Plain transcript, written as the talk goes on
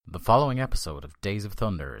The following episode of Days of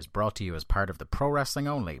Thunder is brought to you as part of the Pro Wrestling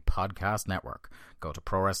Only podcast network. Go to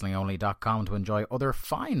ProWrestlingOnly.com to enjoy other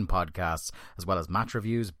fine podcasts, as well as match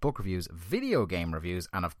reviews, book reviews, video game reviews,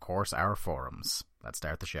 and of course our forums. Let's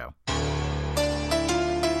start the show.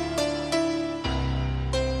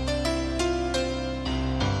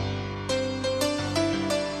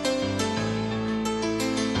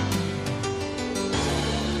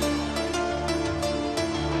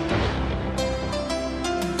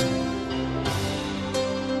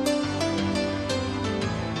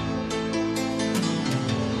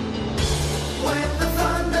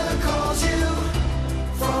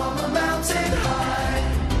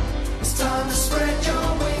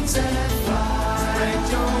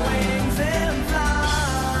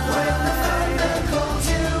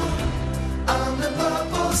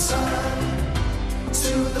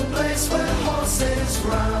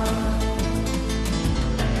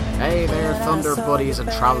 Hey there, Thunder buddies and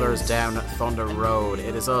travellers down Thunder Road.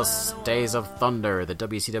 It is us, Days of Thunder, the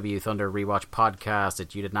WCW Thunder Rewatch podcast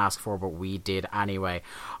that you didn't ask for, but we did anyway.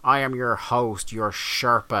 I am your host, your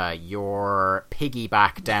Sherpa, your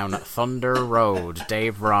piggyback down Thunder Road,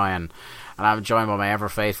 Dave Ryan, and I'm joined by my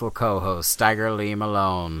ever-faithful co-host, Stagger Lee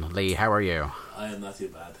Malone. Lee, how are you? I am not too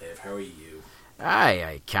bad, Dave. How are you?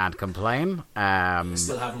 I can't complain. You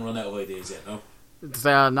still haven't run out of ideas yet, no?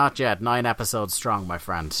 Not yet. 9 episodes strong, my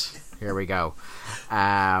friend. Here we go.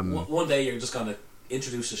 One day you're just going to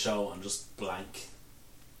introduce the show and just blank.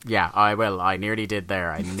 Yeah, I will. I nearly did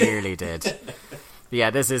there. I nearly did.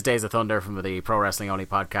 Yeah, this is Days of Thunder from the Pro Wrestling Only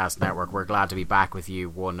podcast network. We're glad to be back with you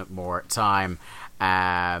one more time.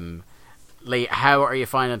 Lee, how are you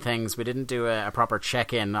finding things? We didn't do a proper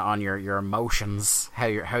check-in on your emotions, how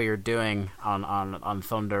you're doing on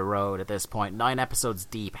Thunder Road at this point. 9 episodes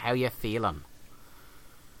deep. How you feeling?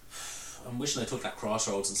 I'm wishing I took that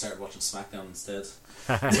Crossroads and started watching SmackDown instead.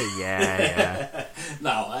 yeah.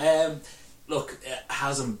 No, look, it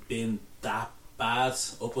hasn't been that bad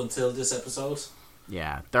up until this episode.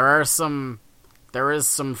 Yeah, there is some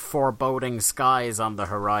foreboding skies on the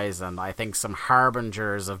horizon. I think some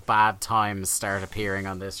harbingers of bad times start appearing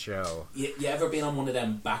on this show. You ever been on one of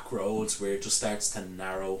them back roads where it just starts to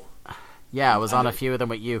narrow? Yeah, I was on a few of them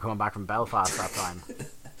with you coming back from Belfast that time.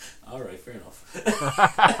 Alright, fair enough.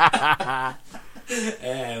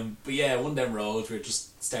 But yeah, one of them roads where it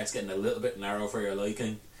just starts getting a little bit narrow for your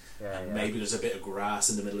liking. And maybe there's a bit of grass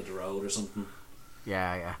in the middle of the road or something.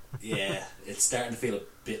 Yeah. Yeah, it's starting to feel a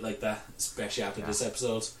bit like that, especially after this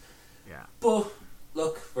episode. Yeah. But,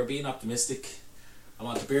 look, we're being optimistic. I'm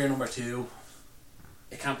on to beer number 2.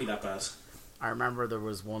 It can't be that bad. I remember there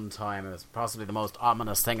was one time, it was possibly the most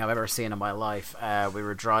ominous thing I've ever seen in my life. We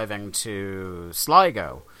were driving to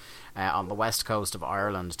Sligo on the west coast of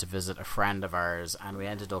Ireland to visit a friend of ours, and we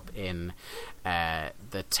ended up in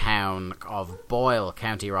the town of Boyle,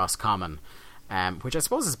 County Roscommon, which I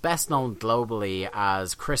suppose is best known globally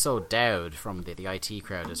as Chris O'Dowd from the IT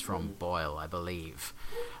crowd is from Boyle, I believe.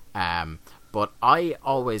 But I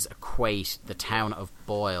always equate the town of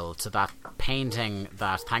Boyle to that painting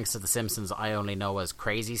that, thanks to The Simpsons, I only know as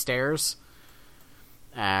Crazy Stairs.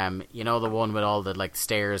 You know, the one with all the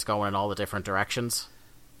stairs going in all the different directions?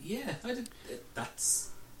 Yeah, that's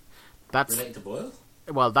related to Boyle?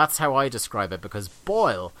 Well, that's how I describe it, because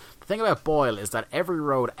Boyle, the thing about Boyle is that every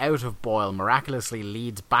road out of Boyle miraculously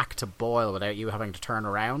leads back to Boyle without you having to turn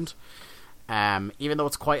around. Even though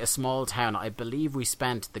it's quite a small town, I believe we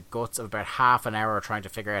spent the guts of about half an hour trying to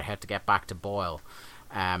figure out how to get back to Boyle.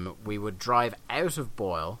 We would drive out of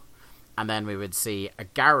Boyle, and then we would see a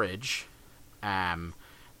garage,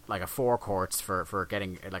 like a forecourts for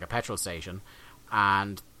getting like a petrol station,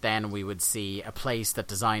 and then we would see a place that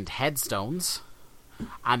designed headstones,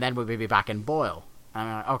 and then we would be back in Boyle. And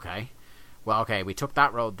I'm like, okay, we took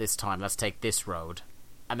that road this time, let's take this road,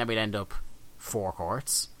 and then we'd end up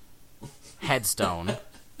forecourts, headstone,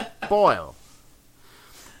 Boyle.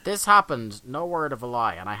 This happened, no word of a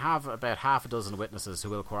lie, and I have about half a dozen witnesses who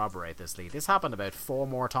will corroborate this, Lee. This happened about 4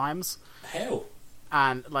 more times. How?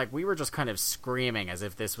 And we were just kind of screaming as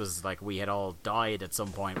if this was we had all died at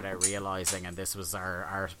some point without realizing, and this was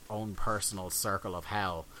our own personal circle of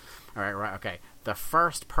hell. Alright, okay. The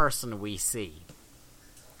first person we see,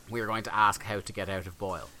 we are going to ask how to get out of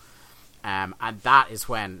Boyle. And that is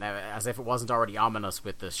when, as if it wasn't already ominous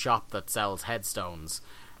with the shop that sells headstones,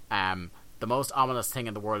 the most ominous thing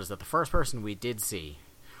in the world is that the first person we did see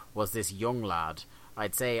was this young lad,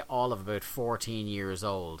 I'd say all of about 14 years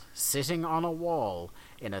old, sitting on a wall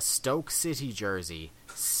in a Stoke City jersey,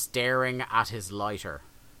 staring at his lighter.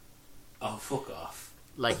 Oh, fuck off.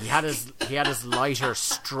 Like, he had his lighter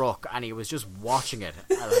struck, and he was just watching it.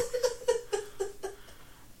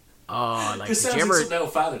 Oh, like, this did sounds you like ever... something out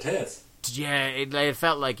of Father Ted. Yeah, it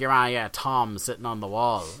felt like your man, Tom sitting on the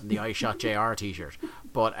wall in the I Shot JR t-shirt.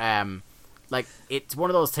 But, like, it's one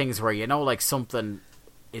of those things where, like, something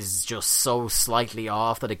is just so slightly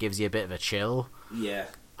off that it gives you a bit of a chill. Yeah.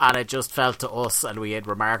 And it just felt to us, and we had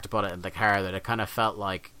remarked about it in the car, that it kind of felt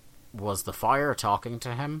like, was the fire talking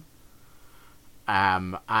to him?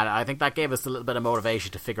 And I think that gave us a little bit of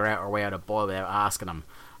motivation to figure out our way out of Boyle without asking him.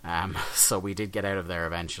 So we did get out of there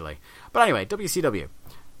eventually. But anyway, WCW.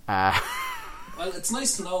 Well, it's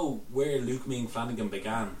nice to know where Luke Mean Flanagan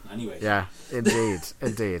began, anyway. Yeah, indeed,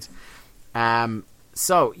 indeed.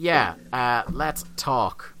 So, yeah, let's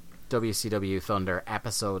talk WCW Thunder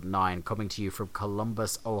Episode 9, coming to you from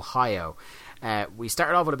Columbus, Ohio. We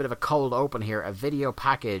started off with a bit of a cold open here, a video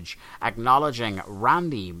package acknowledging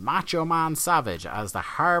Randy Macho Man Savage as the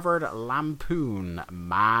Harvard Lampoon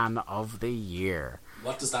Man of the Year.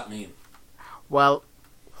 What does that mean? Well,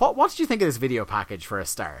 what did you think of this video package for a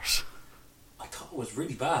start? I thought it was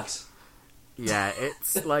really bad. Yeah,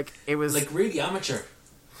 it's like, it was... like, really amateur.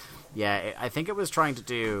 Yeah, I think it was trying to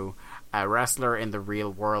do a wrestler in the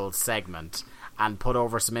real world segment and put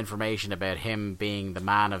over some information about him being the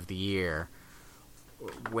man of the year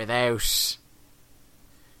without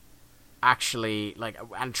actually, like,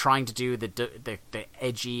 and trying to do the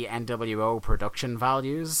edgy NWO production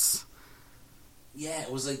values. Yeah,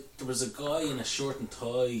 it was like there was a guy in a shirt and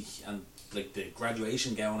tie and like the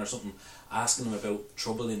graduation gown or something asking him about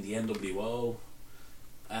trouble in the NWO,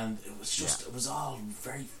 and it was just it was all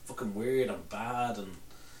very fucking weird and bad. And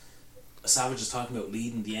Savage is talking about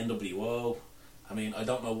leading the NWO. I mean, I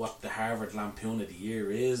don't know what the Harvard Lampoon of the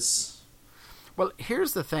Year is. Well,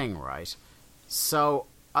 here's the thing, right? So,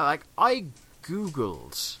 I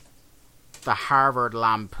googled the Harvard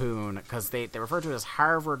Lampoon, because they refer to it as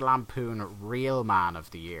Harvard Lampoon Real Man of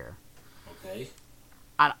the Year. Okay.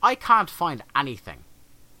 And I can't find anything.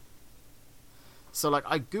 So, like,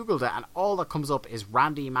 I googled it, and all that comes up is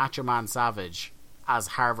Randy Macho Man Savage as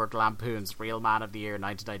Harvard Lampoon's Real Man of the Year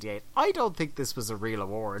 1998. I don't think this was a real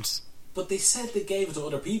award. But they said they gave it to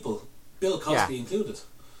other people, Bill Cosby included.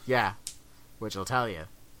 Yeah, which I'll tell you.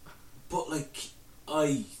 But, like,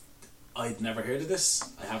 I'd never heard of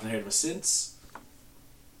this. I haven't heard of it since.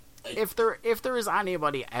 If there is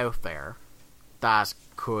anybody out there that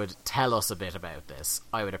could tell us a bit about this,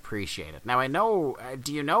 I would appreciate it. Now, I know...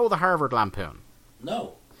 do you know the Harvard Lampoon?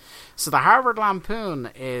 No. So the Harvard Lampoon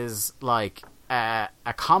is like a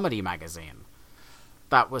comedy magazine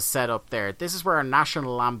that was set up there. This is where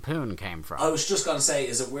National Lampoon came from. I was just going to say,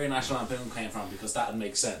 is it where National Lampoon came from? Because that would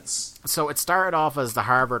make sense. So it started off as the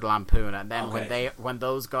Harvard Lampoon, and then when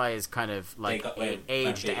those guys kind of like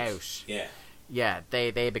aged out,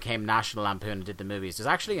 they became National Lampoon and did the movies. There's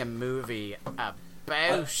actually a movie about...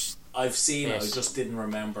 I've seen it. I just didn't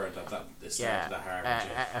remember that it started the Harvard.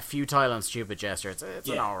 A Futile and Stupid Gesture. It's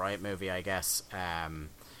an alright movie, I guess.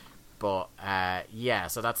 So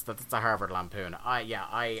that's the Harvard Lampoon.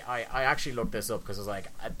 I actually looked this up because I was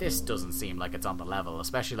like, this doesn't seem like it's on the level,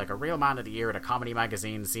 especially like a Real Man of the Year at a comedy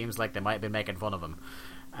magazine. Seems like they might have been making fun of him.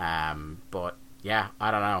 But yeah,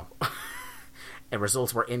 I don't know. The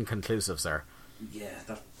results were inconclusive, sir. Yeah,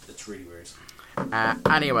 that's really weird.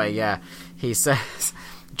 Anyway, he says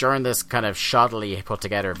during this kind of shoddily put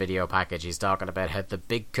together video package, he's talking about how the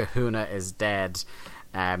Big Kahuna is dead.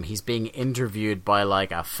 He's being interviewed by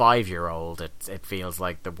like a 5-year-old. It feels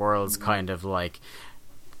like the world's kind of like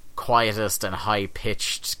quietest and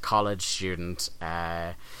high-pitched college student.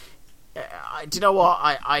 Do you know what?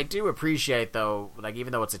 I do appreciate, though, like,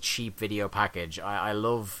 even though it's a cheap video package, I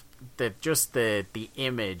love the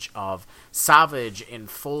image of Savage in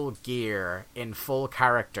full gear, in full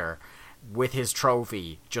character, with his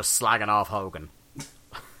trophy, just slagging off Hogan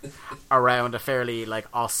around a fairly like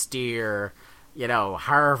austere,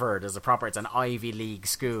 Harvard is it's an Ivy League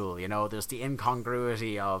school, there's the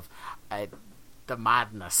incongruity of the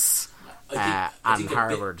madness and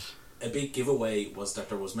Harvard. A big giveaway was that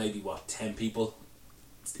there was maybe 10 people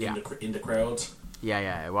in the crowd.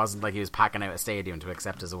 Yeah, it wasn't like he was packing out a stadium to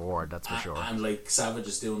accept his award, that's for sure. And like Savage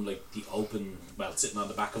is doing like the open, sitting on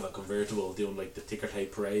the back of a convertible, doing like the ticker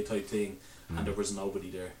tape parade type thing, and there was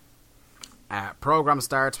nobody there. Program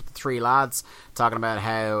starts with the three lads talking about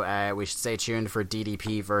how we should stay tuned for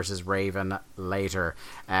DDP versus Raven later.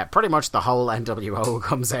 Pretty much the whole NWO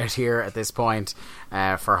comes out here at this point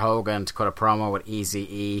for Hogan to cut a promo with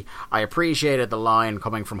Eazy-E. I appreciated the line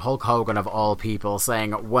coming from Hulk Hogan of all people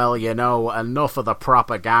saying, well, enough of the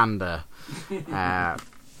propaganda,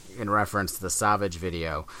 in reference to the Savage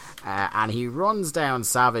video. And he runs down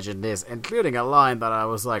Savage in this, including a line that I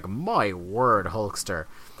was like, my word, Hulkster,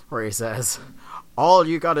 where he says, All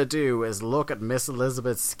you gotta do is look at Miss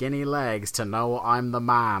Elizabeth's skinny legs to know I'm the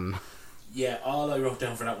man. Yeah, all I wrote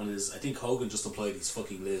down for that one is I think Hogan just applied his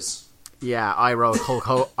fucking Liz. Yeah, I wrote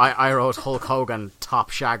I wrote Hulk Hogan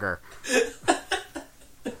top shagger.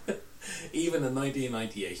 Even in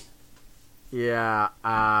 1998. Yeah,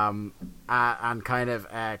 and kind of,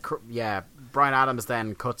 Bryan Adams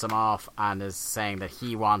then cuts him off and is saying that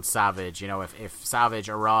he wants Savage. You know, if Savage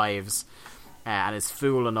arrives and is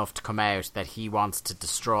fool enough to come out, that he wants to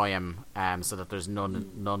destroy him, so that there's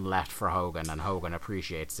none left for Hogan, and Hogan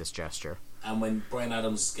appreciates this gesture. And when Bryan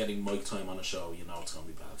Adams is getting mic time on a show, you know it's going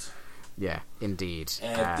to be bad. Yeah, indeed.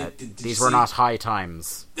 Did these were not high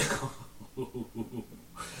times.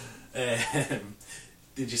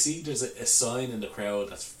 Did you see there's a sign in the crowd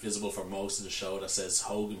that's visible for most of the show that says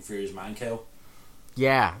Hogan fears Mancow?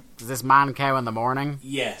 Yeah, is this Mancow in the morning?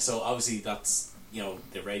 Yeah, so obviously that's, you know,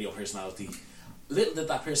 the radio personality. Little did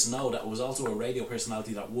that person know that it was also a radio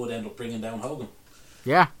personality that would end up bringing down Hogan.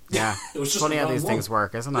 Yeah. It was just funny how these one. things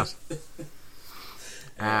work, isn't it?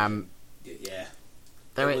 Yeah.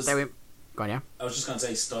 Go on, yeah. I was just going to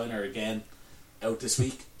say Steiner again out this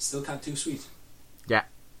week. Still can't too sweet. Yeah.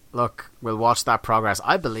 Look, we'll watch that progress.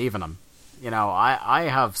 I believe in him. You know, I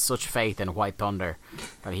have such faith in White Thunder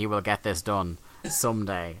that he will get this done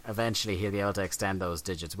someday. Eventually he'll be able to extend those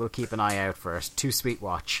digits. We'll keep an eye out for it. Too Sweet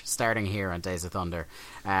watch, starting here on Days of Thunder.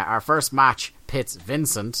 Our first match pits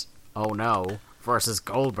Vincent, oh no, versus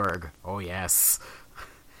Goldberg, oh yes.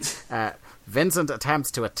 Vincent attempts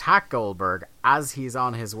to attack Goldberg as he's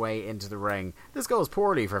on his way into the ring. This goes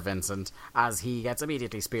poorly for Vincent as he gets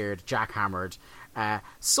immediately speared, jackhammered.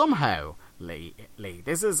 Somehow, Lee,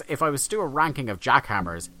 this is, if I was to do a ranking of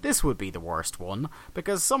jackhammers, this would be the worst one,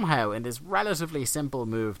 because somehow in this relatively simple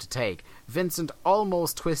move to take, Vincent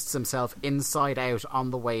almost twists himself inside out on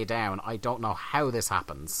the way down. I don't know how this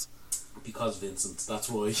happens. Because Vincent, that's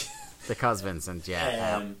why. Because Vincent,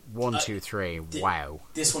 yeah. 1, 2, 3, wow.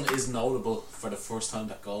 This one is notable for the first time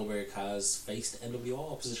that Goldberg has faced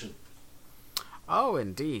NWO opposition. Oh,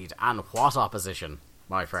 indeed. And what opposition,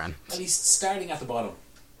 my friend. And he's starting at the bottom.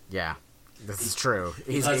 Yeah, this is true.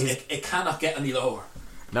 It cannot get any lower.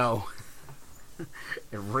 No. It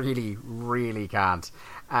really, really can't.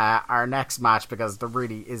 Our next match, because there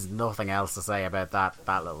really is nothing else to say about that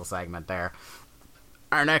little segment there.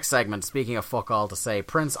 Our next segment, speaking of fuck all to say,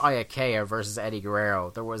 Prince Iaukea versus Eddie Guerrero.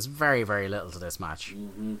 There was very, very little to this match.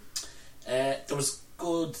 Mm-hmm. There was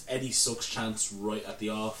good Eddie sucks chance right at the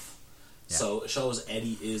off. Yeah. So it shows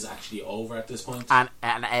Eddie is actually over at this point. And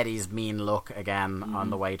Eddie's mean look again on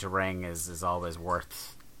the way to ring is always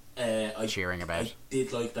worth cheering about. I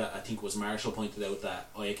did like that. I think it was Marshall pointed out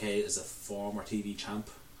that Iaukea is a former TV champ.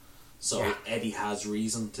 So Eddie has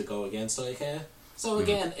reason to go against Iaukea. So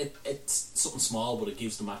again, it's something small, but it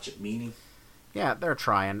gives the match meaning. Yeah, they're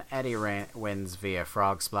trying. Eddie wins via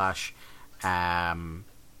frog splash, and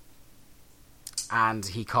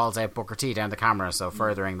he calls out Booker T down the camera, so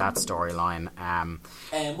furthering that storyline.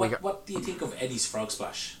 What do you think of Eddie's frog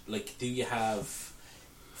splash? Like, do you have,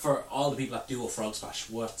 for all the people that do a frog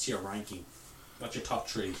splash, what's your ranking? What's your top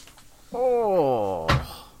 3? Oh,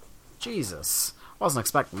 Jesus! Wasn't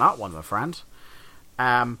expecting that one, my friend.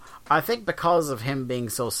 I think because of him being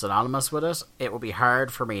so synonymous with it, it would be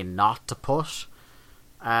hard for me not to put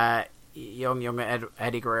young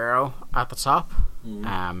Eddie Guerrero at the top.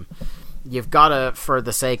 You've got to, for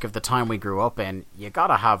the sake of the time we grew up in, you got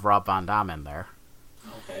to have Rob Van Dam in there.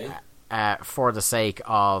 Okay. For the sake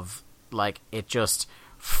of, like, it just,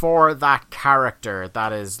 for that character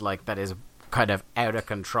that is kind of out of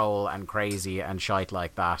control and crazy and shite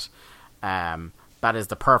like that. That is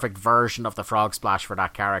the perfect version of the frog splash for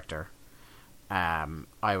that character,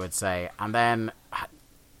 I would say. And then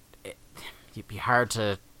it'd be hard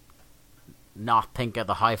to not think of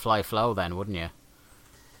the high fly flow then, wouldn't you?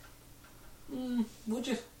 Would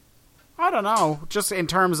you? I don't know. Just in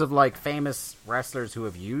terms of like famous wrestlers who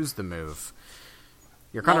have used the move.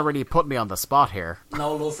 You're kind of really putting me on the spot here.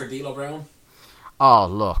 No love for D'Lo Brown? Oh,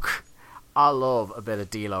 look. I love a bit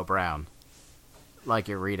of D'Lo Brown. Like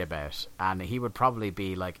you read about, and he would probably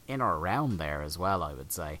be like in or around there as well, I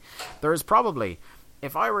would say. There's probably,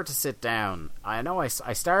 if I were to sit down, I know I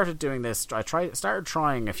started doing this, started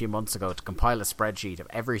trying a few months ago to compile a spreadsheet of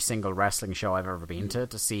every single wrestling show I've ever been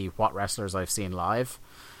to see what wrestlers I've seen live,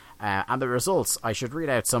 and the results, I should read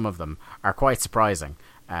out some of them, are quite surprising.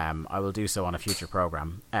 I will do so on a future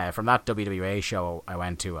program. From that WWA show I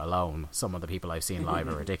went to alone, some of the people I've seen live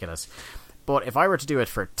are ridiculous. But if I were to do it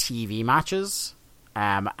for TV matches,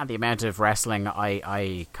 and the amount of wrestling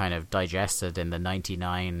I kind of digested in the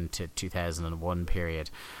 99 to 2001 period,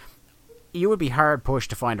 you would be hard pushed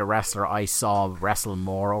to find a wrestler I saw wrestle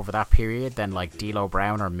more over that period than like D'Lo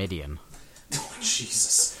Brown or Midian. Oh,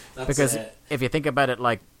 Jesus. That's, Because if you think about it,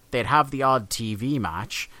 like they'd have the odd TV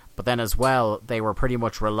match, but then as well they were pretty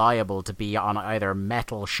much reliable to be on either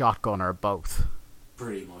metal, shotgun, or both.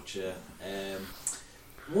 Pretty much, yeah.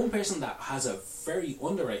 One person that has a very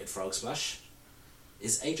underrated frog splash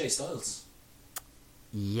is AJ Styles.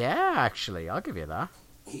 Yeah, actually, I'll give you that.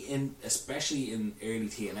 Especially in early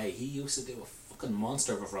TNA, he used to do a fucking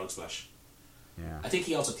monster of a frog splash. Yeah. I think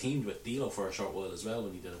he also teamed with D'Lo for a short while as well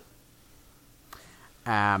when he did it.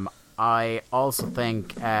 I also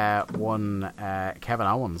think Kevin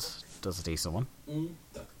Owens does a decent one.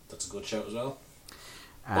 That's a good shout as well.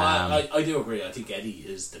 But I do agree. I think Eddie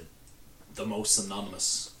is the most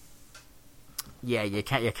synonymous. Yeah, you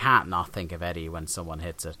can't not think of Eddie when someone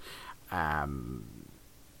hits it.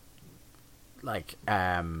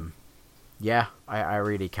 Yeah, I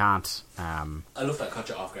really can't. I love that caught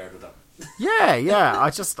you off guard with that. Yeah.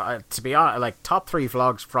 To be honest, like top 3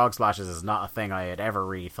 frog splashes is not a thing I had ever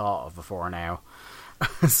really thought of before now.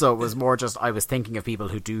 So it was more just I was thinking of people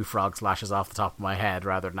who do frog splashes off the top of my head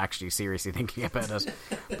rather than actually seriously thinking about it.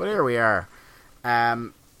 But here we are.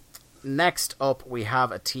 Next up, we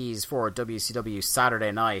have a tease for WCW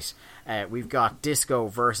Saturday night. We've got Disco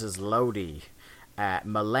versus Lodi,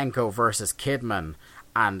 Malenko versus Kidman,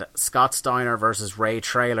 and Scott Steiner versus Ray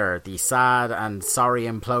Traylor, the sad and sorry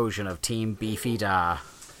implosion of Team Beefy Da.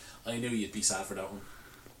 I knew you'd be sad for that one.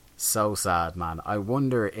 So sad, man. I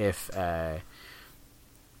wonder if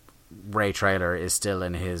Ray Traylor is still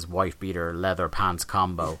in his wife beater leather pants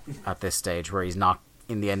combo at this stage, where he's not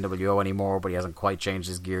in the NWO anymore, but he hasn't quite changed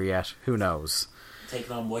his gear yet. Who knows?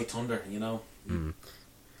 Taking on White Thunder, you know.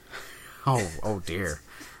 Oh dear.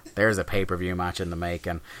 There's a pay-per-view match in the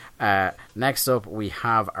making. Next up, we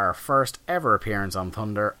have our first ever appearance on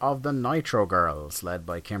Thunder of the Nitro Girls, led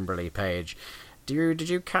by Kimberly Page. Did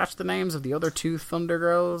you catch the names of the other 2 Thunder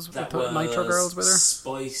Girls with Nitro Girls with her?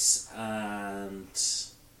 Spice and...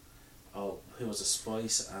 Oh, who was it?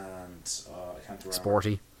 Spice and... I can't remember.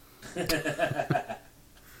 Sporty.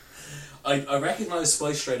 I recognised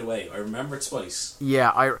Spice straight away. I remembered Spice.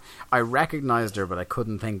 Yeah, I recognised her, but I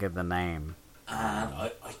couldn't think of the name.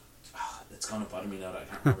 And it's going to bother me now that I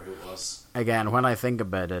can't remember who it was. Again, when I think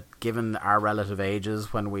about it, given our relative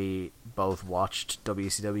ages when we both watched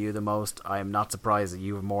WCW the most, I am not surprised that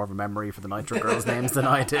you have more of a memory for the Nitro Girls' names than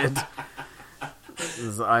I did.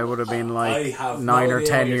 I would have been like 9 or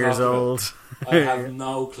 10 years old. I have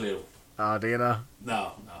no clue. Oh, do you know?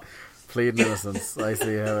 No. Pleading innocence. I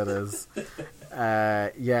see how it is.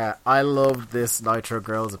 Yeah, I loved this Nitro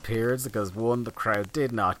Girls appearance because 1, the crowd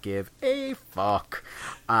did not give a fuck,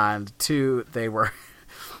 and 2, they were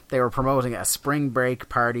promoting a spring break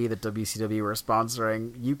party that WCW were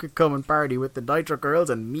sponsoring. You could come and party with the Nitro Girls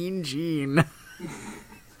and Mean Gene.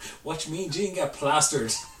 Watch Mean Gene get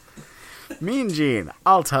plastered. Mean Gene,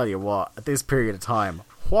 I'll tell you what, at this period of time,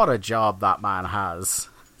 what a job that man has.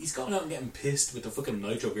 He's going out and getting pissed with the fucking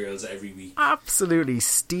Nitro Girls every week. Absolutely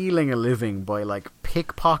stealing a living by like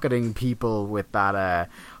pickpocketing people with that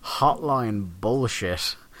hotline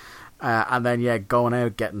bullshit, and then going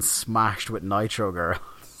out getting smashed with Nitro Girls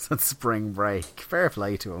at spring break. Fair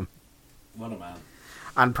play to him. What a man.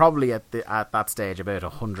 And probably at that stage about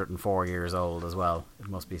 104 years old as well, it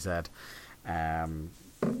must be said.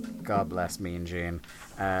 God bless Mean Gene.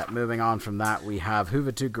 Moving on from that, we have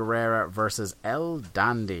Juventud Guerrera versus El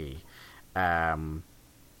Dandy. As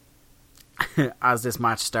this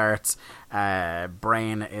match starts,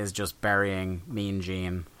 Brain is just burying Mean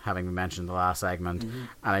Gene, having been mentioned in the last segment, and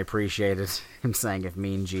I appreciated him saying if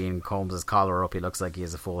Mean Gene combs his collar up, he looks like he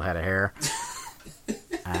has a full head of hair.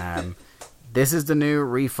 This is the new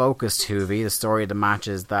refocused Hoovy. The story of the match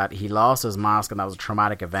is that he lost his mask and that was a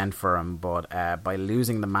traumatic event for him, but by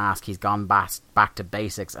losing the mask he's gone back to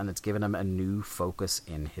basics and it's given him a new focus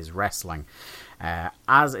in his wrestling.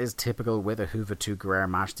 As is typical with a Juventud Guerrera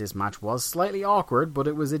match, this match was slightly awkward, but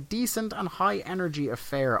it was a decent and high energy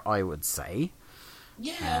affair, I would say.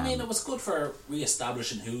 Yeah, I mean it was good for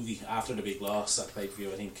re-establishing Hoovy after the big loss at the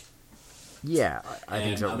pay-per-view, I think. Yeah, I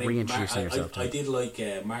think so. Reintroducing yourself. I did like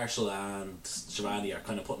Marshall and Giovanni are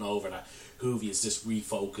kind of putting over that Hoovy is just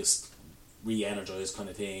refocused, re-energized kind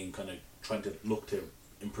of thing, kind of trying to look to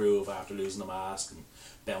improve after losing the mask and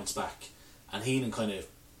bounce back. And Heenan kind of,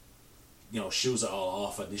 shoos it all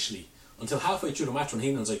off initially until halfway through the match when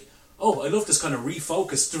Heenan's like, "Oh, I love this kind of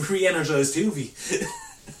refocused, re-energized Hoovy,"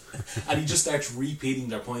 and he just starts repeating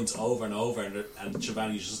their points over and over, and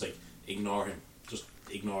Giovanni's just like, "Ignore him."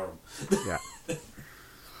 Ignore him.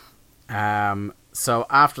 Yeah. So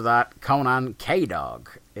after that, Conan K-Dog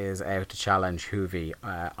is out to challenge Hoovy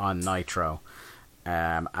on Nitro.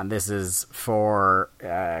 And this is for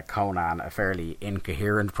Conan, a fairly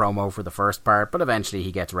incoherent promo for the first part, but eventually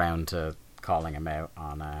he gets round to calling him out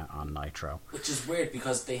on Nitro. Which is weird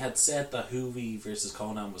because they had said that Hoovy versus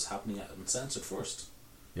Conan was happening at Uncensored first.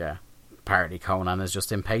 Yeah. Apparently Conan is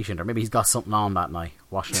just impatient, or maybe he's got something on that night,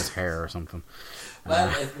 washing his hair or something.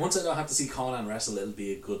 Well, once I don't have to see Conan wrestle, it'll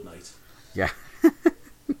be a good night. Yeah.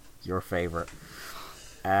 Your favourite.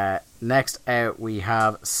 Next out we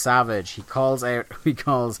have Savage. He calls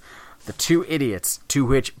the two idiots, to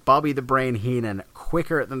which Bobby the Brain Heenan,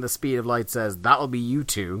 quicker than the speed of light, says, "That'll be you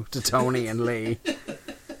two," to Tony and Lee.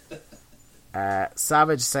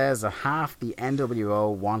 Savage says that half the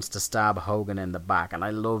NWO wants to stab Hogan in the back, and I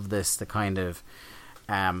love this. The kind of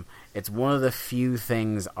it's one of the few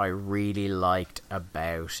things I really liked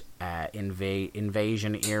about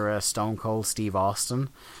Invasion era Stone Cold Steve Austin,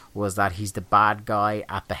 was that he's the bad guy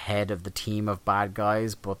at the head of the team of bad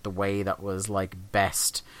guys, but the way that was like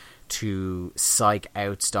best to psych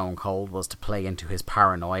out Stone Cold was to play into his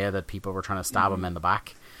paranoia that people were trying to stab him in the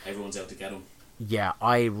back. Everyone's out to get him. Yeah,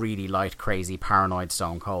 I really liked crazy paranoid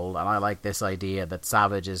Stone Cold, and I like this idea that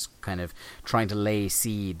Savage is kind of trying to lay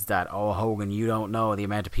seeds that, oh, Hogan, you don't know the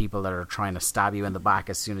amount of people that are trying to stab you in the back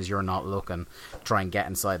as soon as you're not looking, try and get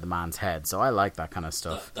inside the man's head. So I like that kind of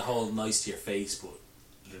stuff. The whole nice to your face, but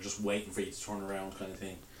they're just waiting for you to turn around kind of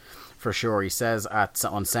thing. For sure. He says at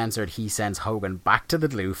Uncensored he sends Hogan back to the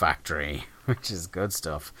glue factory, which is good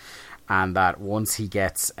stuff. And that once he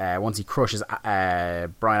crushes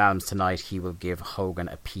Brian Adams tonight, he will give Hogan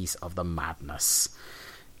a piece of the madness.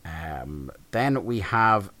 Then we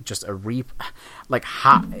have just a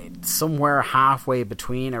somewhere halfway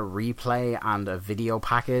between a replay and a video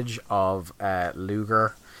package of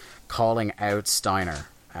Luger calling out Steiner.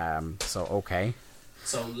 Okay.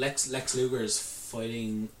 So Lex Luger is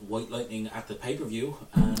fighting White Lightning at the pay-per-view,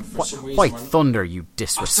 and for some reason... White Thunder, you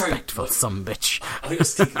disrespectful sumbitch. I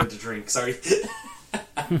was thinking of the drink, sorry.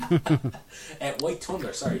 White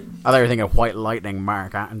Thunder, sorry. I thought you were thinking White Lightning,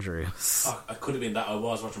 Mark Andrews. Oh, I could have been that. I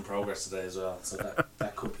was watching Progress today as well, so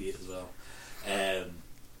that could be it as well.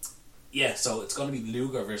 Yeah, so it's going to be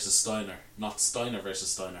Luger versus Steiner, not Steiner versus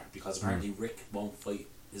Steiner, because apparently Rick won't fight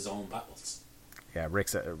his own battles. Yeah,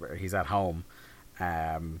 he's at home.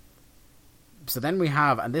 So then we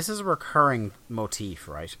have, and this is a recurring motif,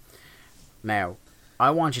 right? Now,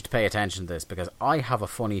 I want you to pay attention to this, because I have a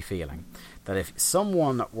funny feeling that if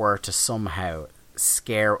someone were to somehow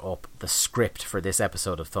scare up the script for this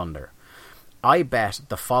episode of Thunder, I bet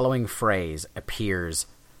the following phrase appears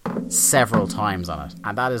several times on it,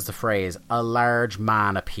 and that is the phrase, "a large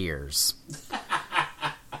man appears."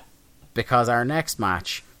 Because our next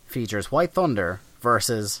match features White Thunder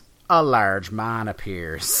versus a large man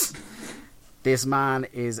appears. This man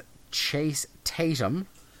is Chase Tatum.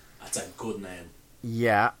 That's a good name.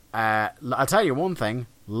 Yeah. I'll tell you one thing.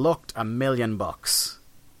 Looked $1 million.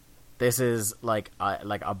 This is like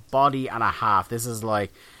a body and a half. This is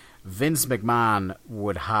like Vince McMahon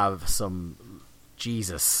would have some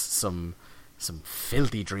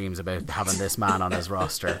filthy dreams about having this man on his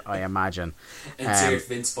roster, I imagine. And see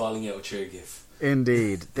Vince falling out with chair gif.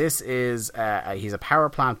 Indeed. This is he's a power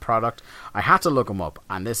plant product. I had to look him up,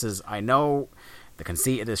 and I know the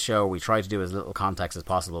conceit of this show, we try to do as little context as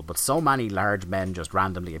possible, but so many large men just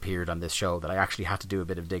randomly appeared on this show that I actually had to do a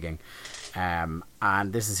bit of digging. And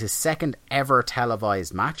this is his second ever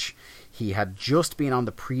televised match. He had just been on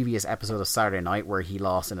the previous episode of Saturday Night where he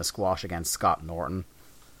lost in a squash against Scott Norton.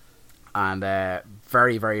 And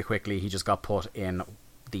very, very quickly he just got put in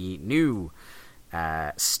the new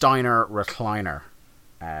Steiner recliner,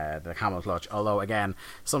 the camel clutch. Although again,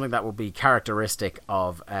 something that will be characteristic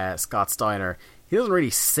of Scott Steiner, he doesn't really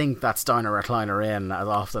sink that Steiner recliner in as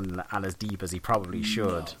often and as deep as he probably should.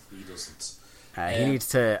 No, he doesn't. He needs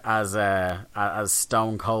to, as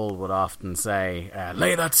Stone Cold would often say,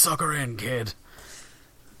 lay that sucker in, kid.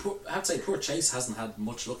 I'd say poor Chase hasn't had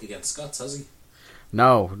much luck against Scots, has he?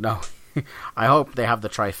 No. I hope they have the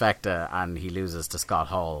trifecta and he loses to Scott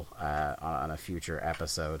Hall on a future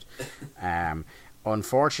episode.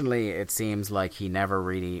 Unfortunately, it seems like he never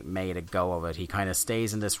really made a go of it. He kind of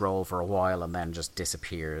stays in this role for a while and then just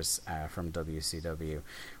disappears from WCW,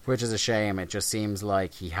 which is a shame. It just seems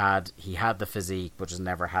like he had the physique, but just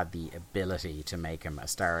never had the ability to make him a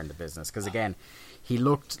star in the business. Because again, he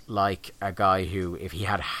looked like a guy who, if he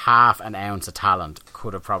had half an ounce of talent,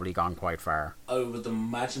 could have probably gone quite far. I would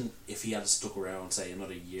imagine if he had stuck around, say,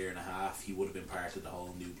 another year and a half, he would have been part of the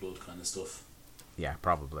whole New Blood kind of stuff. Yeah,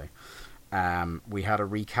 probably. we had a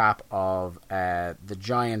recap of the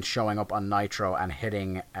Giant showing up on Nitro and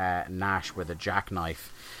hitting Nash with a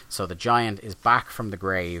jackknife. So the Giant is back from the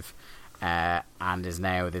grave, and is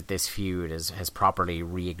now that this feud has properly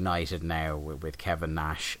reignited now with Kevin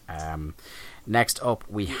Nash. Next up,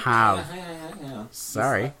 we have. Hang on.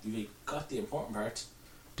 Sorry, you got the important part.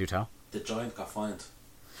 Do tell. The Giant got fined.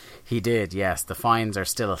 He did, yes. The fines are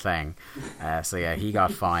still a thing. So yeah, he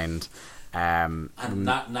got fined. And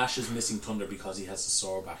Nash is missing Thunder because he has a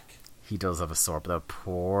sore back. He does have a sore, but the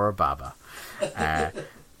poor Baba.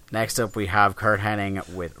 Next up, we have Kurt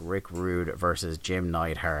Hennig with Rick Rude versus Jim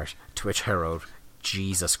Neidhart. To which I wrote,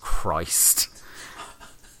 Jesus Christ.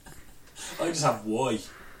 I just have why?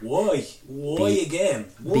 Why again?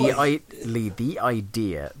 Why? The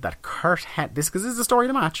idea that Kurt Hennig... Because this is the story of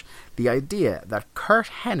the match. The idea that Kurt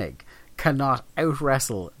Hennig cannot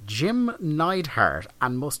out-wrestle Jim Neidhart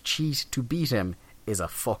and must cheat to beat him is a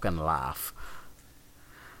fucking laugh.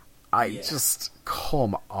 Just...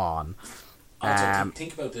 Come on. Also,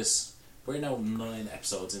 think about this. We're now 9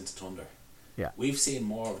 episodes into Thunder. Yeah. We've seen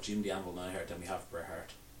more of Jim the Anvil Neidhart than we have Bret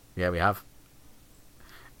Hart. Yeah, we have.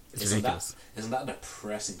 It's ridiculous. Isn't that a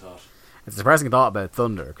depressing thought? It's a depressing thought about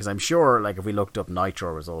Thunder, because I'm sure, like, if we looked up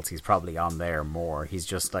Nitro results, he's probably on there more. He's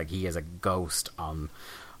just, like, he is a ghost on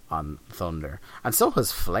Thunder. And so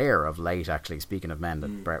has Flair of late, actually, speaking of men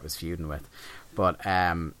that Bret was feuding with. But,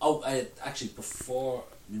 actually, before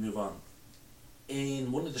we move on,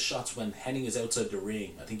 in one of the shots when Hennig is outside the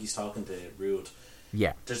ring, I think he's talking to Rude.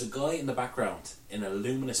 Yeah. There's a guy in the background in a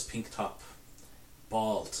luminous pink top,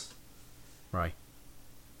 bald. Right.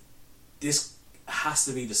 This has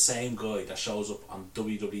to be the same guy that shows up on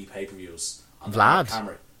WWE pay-per-views on Vlad? the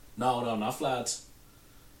camera. No, not Vlad.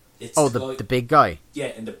 It's the big guy. Yeah,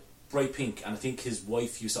 in the bright pink, and I think his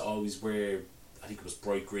wife used to always wear, I think it was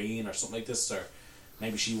bright green or something like this, or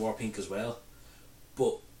maybe she wore pink as well.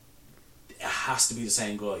 But it has to be the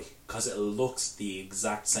same guy because it looks the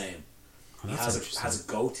exact same. Oh, he has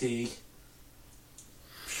a goatee,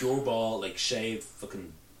 pure bald, like shaved,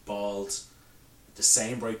 fucking bald. The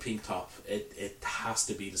same bright pink top. It has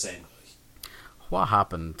to be the same guy. What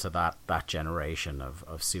happened to that generation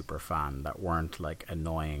of super fan that weren't like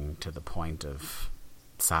annoying to the point of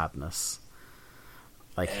sadness?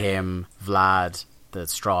 Like him, Vlad, the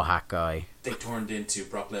straw hat guy. They turned into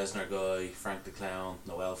Brock Lesnar guy, Frank the Clown,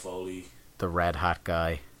 Noel Foley, the red hat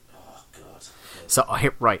guy. Oh God. So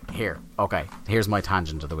here. Okay, here's my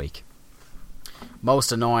tangent of the week.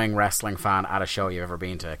 Most annoying wrestling fan at a show you've ever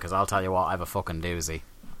been to, because I'll tell you what, I have a fucking doozy.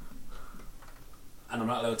 And I'm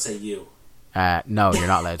not allowed to say you. No, you're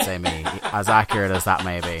not allowed to say me, as accurate as that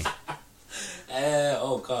may be.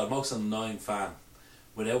 Oh God, most annoying fan,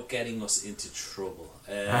 without getting us into trouble.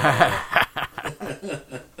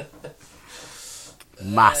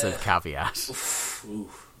 Massive caveat.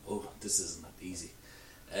 This isn't that easy.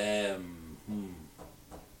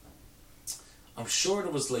 I'm sure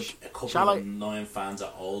there was like a couple of annoying fans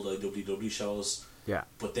at old IWW shows. Yeah.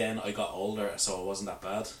 But then I got older, so it wasn't that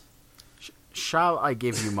bad. Shall I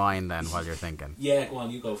give you mine then while you're thinking? Yeah, go on,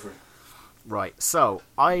 you go for it. Right, so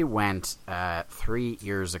I went 3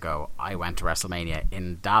 years ago. I went to WrestleMania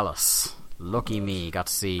in Dallas. Lucky me, got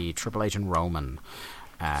to see Triple H and Roman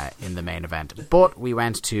in the main event. But we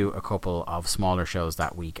went to a couple of smaller shows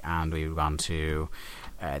that week, and we've gone to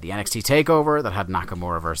the NXT TakeOver that had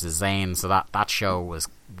Nakamura versus Zayn. So that show was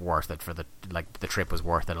worth it for the trip was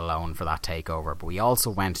worth it alone for that takeover. But we also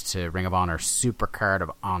went to Ring of Honor Supercard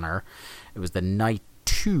of Honor. It was the night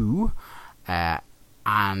 2.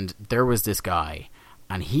 And there was this guy,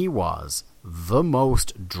 and he was the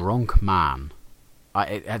most drunk man.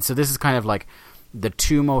 And so this is kind of like the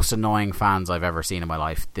 2 most annoying fans I've ever seen in my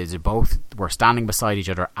life. They both were standing beside each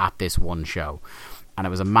other at this one show. And it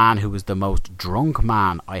was a man who was the most drunk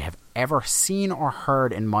man I have ever seen or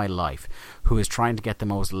heard in my life, who was trying to get the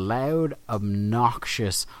most loud,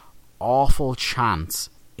 obnoxious, awful chants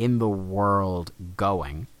in the world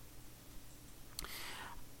going.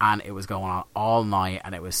 And it was going on all night,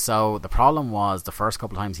 and it was so... The problem was, the first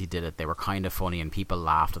couple of times he did it, they were kind of funny, and people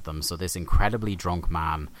laughed at them. So this incredibly drunk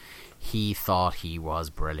man, he thought he was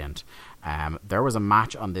brilliant. There was a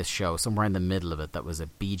match on this show, somewhere in the middle of it, that was a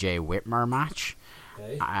BJ Whitmer match.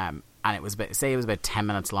 Okay. And it was about 10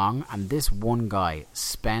 minutes long, and this one guy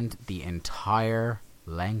spent the entire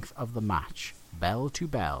length of the match, bell to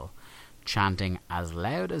bell, chanting as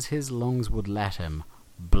loud as his lungs would let him,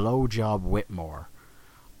 "Blowjob Whitmore,"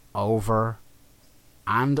 over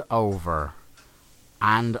and over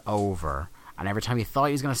and over. And every time he thought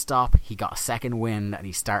he was going to stop, he got a second wind and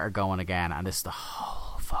he started going again. And this is the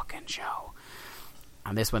whole fucking show.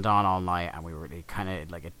 And this went on all night, and we were kind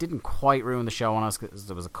of like, it didn't quite ruin the show on us because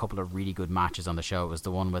there was a couple of really good matches on the show. It was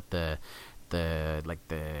the one with the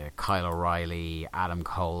Kyle O'Reilly Adam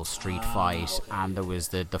Cole street fight, okay. and there was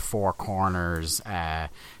the Four Corners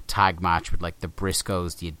tag match with like the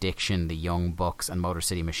Briscoes, the Addiction, the Young Bucks, and Motor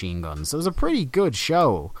City Machine Guns. So it was a pretty good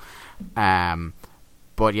show.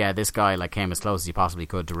 But yeah, this guy like came as close as he possibly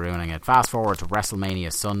could to ruining it. Fast forward to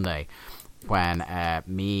WrestleMania Sunday, when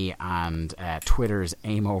me and Twitter's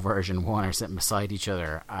Amo version 1 are sitting beside each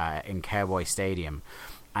other in Cowboy Stadium.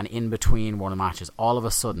 And in between one of the matches, all of a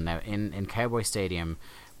sudden, now in Cowboy Stadium,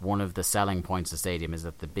 one of the selling points of the stadium is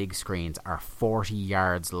that the big screens are 40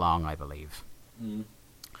 yards long, I believe. Mm.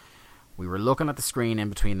 We were looking at the screen in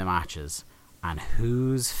between the matches, and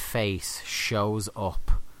whose face shows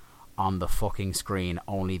up on the fucking screen?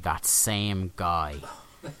 Only that same guy.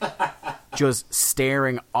 Just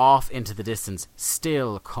staring off into the distance,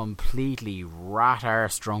 still completely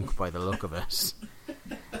rat-arse drunk by the look of it.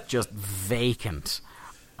 Just vacant.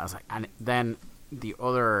 I was like, and then the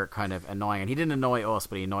other kind of annoying, and he didn't annoy us,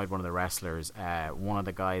 but he annoyed one of the wrestlers. One of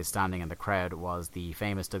the guys standing in the crowd was the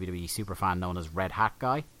famous WWE superfan known as Red Hat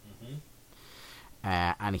Guy. Mm-hmm.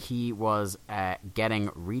 And he was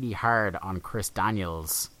getting really hard on Chris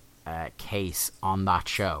Daniels' case on that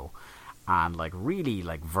show, and like really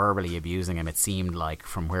like verbally abusing him, it seemed like,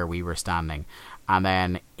 from where we were standing. And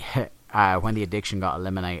then when the Addiction got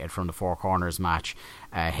eliminated from the Four Corners match,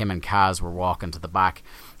 him and Kaz were walking to the back,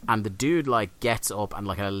 and the dude like gets up and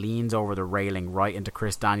like leans over the railing right into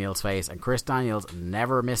Chris Daniels' face, and Chris Daniels,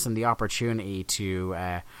 never missing the opportunity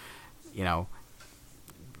to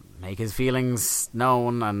make his feelings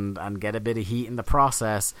known and get a bit of heat in the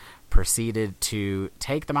process, proceeded to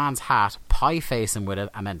take the man's hat, pie face him with it,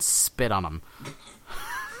 and then spit on him.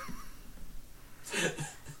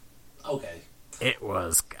 Okay. It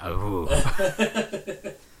was... Oh.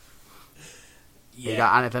 Yeah. You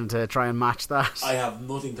got anything to try and match that? I have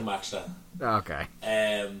nothing to match that. Okay.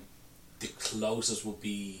 The closest would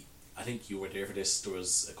be, I think you were there for this, there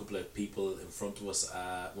was a couple of people in front of us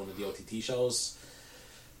at one of the OTT shows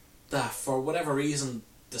that, for whatever reason,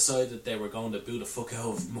 decided they were going to boo the fuck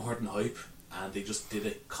out of Morton Hype, and they just did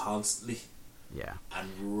it constantly. Yeah. And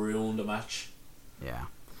ruined the match. Yeah.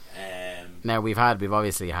 Now we've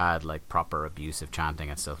obviously had like proper abusive chanting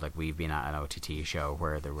and stuff. Like, we've been at an OTT show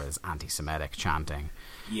where there was anti-Semitic chanting,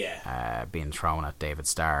 being thrown at David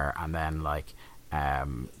Starr, and then like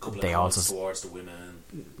they also towards the women.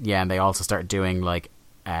 Yeah, and they also start doing like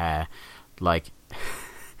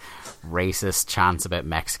racist chants about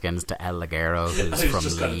Mexicans to El Ligero, who's from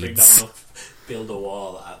just Leeds. Build a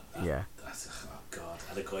wall at yeah. Oh god,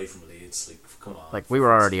 at a guy from Leeds. Like, come on. Like, we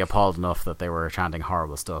were already appalled enough that they were chanting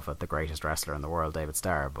horrible stuff at the greatest wrestler in the world, David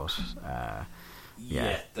Starr, but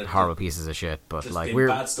horrible pieces of shit. But like, we're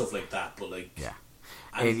bad stuff like that. But like,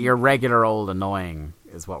 your regular old annoying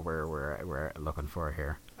is what we're looking for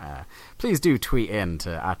here. Please do tweet in to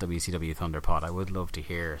 @WCW Thunderpod. I would love to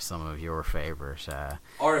hear some of your favourite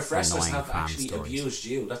or if wrestlers have actually stories. Abused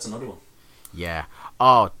you. That's another one. Yeah.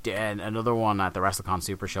 Oh, and another one at the WrestleCon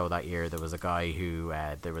Super Show that year. There was a guy who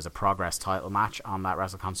there was a Progress title match on that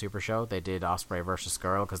WrestleCon Super Show. They did Ospreay versus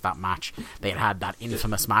Skrull, because that match, they had that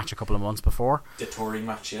infamous match a couple of months before. The touring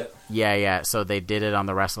match, yeah. Yeah. So they did it on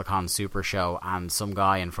the WrestleCon Super Show, and some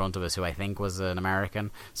guy in front of us, who I think was an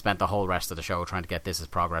American, spent the whole rest of the show trying to get This Is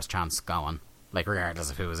Progress chants going, like,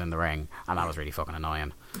 regardless of who was in the ring, and that was really fucking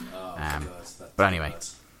annoying. Oh my god. But anyway. Bad.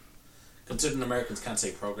 Considering Americans can't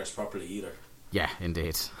say Progress properly either. Yeah,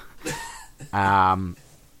 indeed.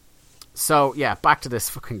 So, yeah, back to this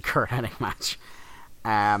fucking Kurt Hennig match.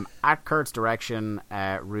 At Kurt's direction,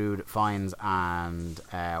 Rude finds and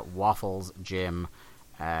waffles Jim.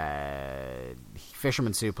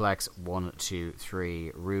 Fisherman suplex, 1, 2,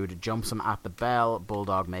 3. Rude jumps him at the bell.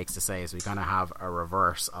 Bulldog makes the save. So we kind of have a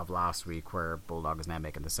reverse of last week, where Bulldog is now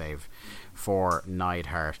making the save for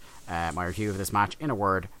Neidhart. My review of this match, in a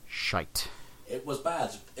word, shite. It was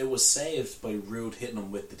bad. It was saved by Rude hitting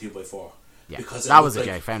him with the 2x4. Yeah, because that was it.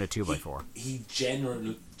 I found a 2x4. He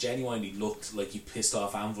genuinely looked like he pissed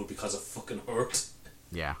off Anvil because it fucking hurt.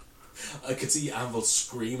 Yeah. I could see Anvil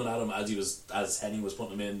screaming at him as Hennig was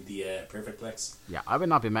putting him in the Perfect Plex. Yeah, I would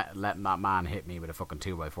not be letting that man hit me with a fucking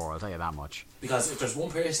 2x4. I'll tell you that much. Because if there's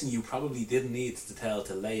one person you probably didn't need to tell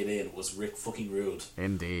to lay it in, it was Rick fucking Rude.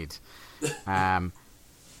 Indeed.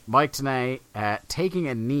 Mike Tenay taking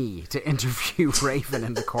a knee to interview Raven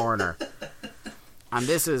in the corner. And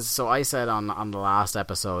this is, so I said on the last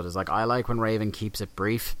episode, is like, I like when Raven keeps it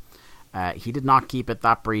brief. He did not keep it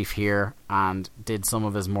that brief here and did some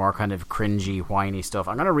of his more kind of cringy, whiny stuff.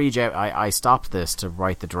 I'm going to read out. I stopped this to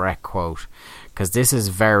write the direct quote because this is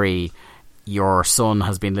very your son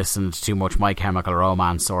has been listening to too much My Chemical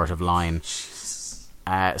Romance sort of line.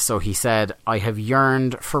 So he said, I have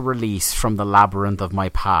yearned for release from the labyrinth of my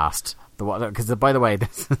past. Because, by the way,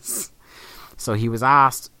 this is... So he was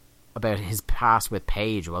asked about his past with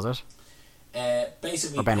Paige, was it?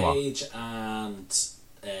 Basically, Paige and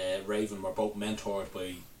Raven were both mentored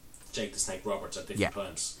by Jake the Snake Roberts at different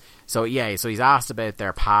times. So he's asked about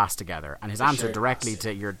their past together, and his answer directly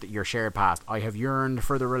to your shared past: I have yearned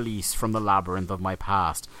for the release from the labyrinth of my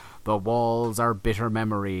past. The walls are bitter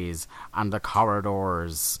memories, and the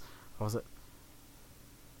corridors... What was it?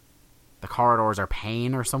 The corridors are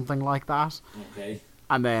pain, or something like that. Okay.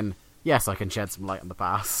 And then, yes, I can shed some light on the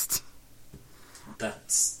past.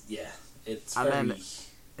 That's... yeah. It's and very... then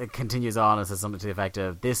it continues on and says something to the effect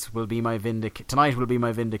of, tonight will be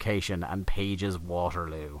my vindication and Paige's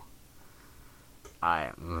Waterloo.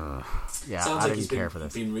 I didn't care for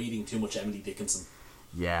this. He's been reading too much Emily Dickinson.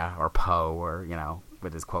 Yeah, or Poe, or,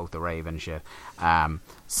 with his quote, the Raven shit. The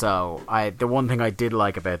one thing I did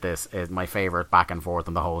like about this is my favourite back and forth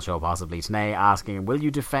on the whole show, possibly. Tenay asking, will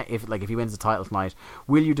you defend, if he wins the title tonight,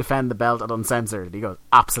 will you defend the belt at Uncensored? And he goes,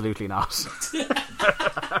 absolutely not.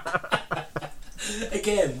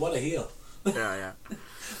 Again, what a heel. Yeah.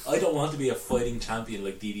 I don't want to be a fighting champion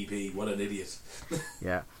like DDP. What an idiot.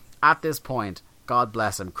 Yeah. At this point, God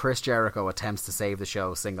bless him, Chris Jericho attempts to save the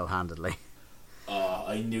show single-handedly.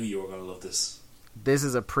 I knew you were going to love this. This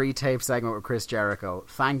is a pre-tape segment with Chris Jericho,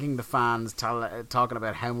 thanking the fans, talking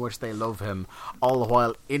about how much they love him, all the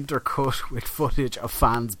while intercut with footage of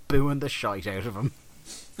fans booing the shite out of him.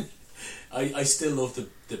 I still love the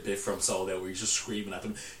bit from Sold Out where he's just screaming at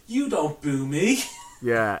them, you don't boo me!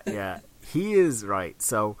 Yeah. He is right.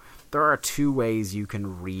 So there are two ways you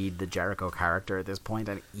can read the Jericho character at this point,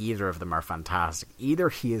 and either of them are fantastic. Either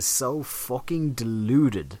he is so fucking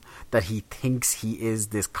deluded that he thinks he is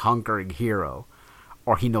this conquering hero,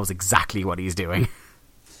 or he knows exactly what he's doing.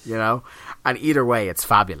 And either way, it's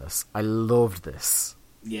fabulous. I loved this.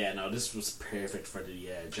 Yeah, no, this was perfect for the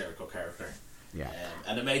Jericho character. Yeah,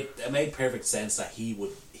 and it made perfect sense that he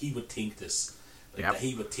would think this, that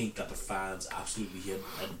he would think that the fans absolutely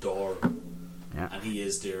adore him. Yeah. And he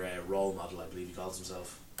is their role model, I believe he calls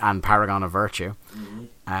himself. And Paragon of Virtue.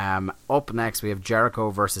 Mm-hmm. Up next, we have Jericho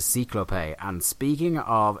versus Cyclope. And speaking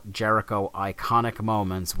of Jericho iconic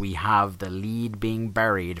moments, we have the lead being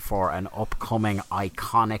buried for an upcoming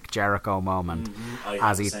iconic Jericho moment.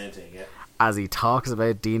 Mm-hmm. As he talks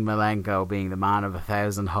about Dean Malenko being the man of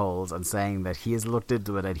 1,000 holds and saying that he has looked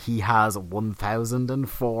into it and he has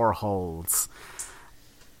 1,004 holds.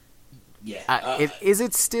 Yeah. Is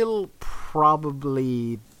it still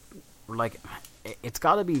probably it's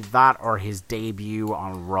got to be that or his debut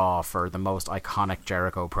on Raw for the most iconic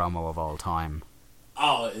Jericho promo of all time?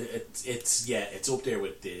 Oh, it's up there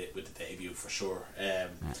with the debut for sure.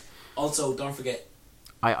 Also, don't forget.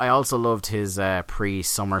 I also loved his pre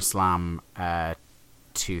SummerSlam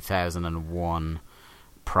 2001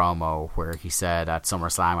 promo where he said at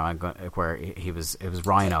SummerSlam where it was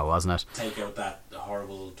Rhino, wasn't it? Take out that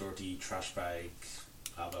horrible dirty trash bag,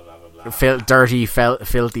 blah blah blah blah blah. Dirty,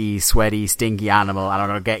 filthy, sweaty, stinky animal, and I'm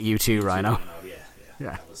gonna get you too, Rhino. Yeah.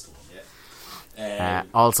 That was the one. Yeah.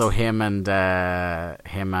 Also, him and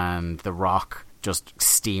The Rock just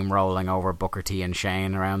steamrolling over Booker T and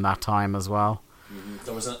Shane around that time as well. Mm-hmm.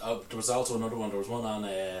 There was also another one. There was one on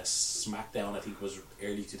SmackDown. I think it was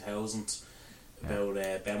early 2000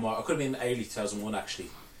 about Benoit. It could have been early 2001 actually,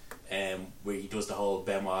 where he does the whole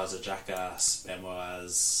Benoit as a jackass, Benoit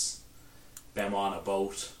on a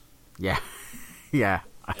boat. Yeah. That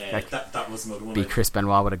was another one. Be Chris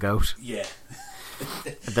Benoit with a goat. Yeah.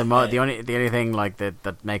 The only thing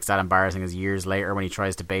that makes that embarrassing is years later when he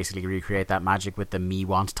tries to basically recreate that magic with the Me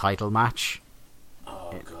Want title match.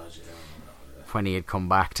 Oh God, yeah. When he had come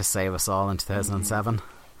back to save us all in 2007.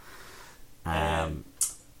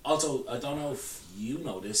 Also, I don't know if you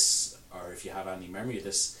know this or if you have any memory of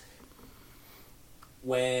this.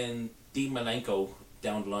 When Dean Malenko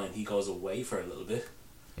down the line, he goes away for a little bit.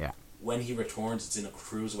 Yeah. When he returns, it's in a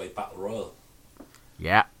Cruiserweight Battle Royal.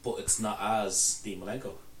 Yeah. But it's not as Dean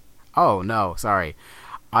Malenko. Oh, no, sorry.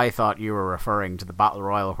 I thought you were referring to the Battle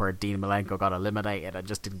Royal where Dean Malenko got eliminated and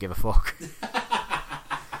just didn't give a fuck.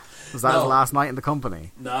 Was that his last night in the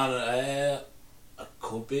company? No, it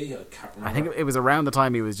could be. I can't remember. I think it was around the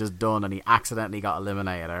time he was just done and he accidentally got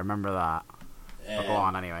eliminated. I remember that. But go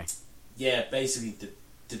on anyway. Yeah, basically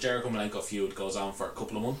the Jericho Malenko feud goes on for a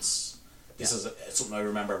couple of months. This is something I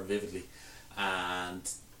remember vividly. And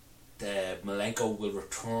Malenko will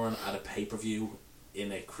return at a pay-per-view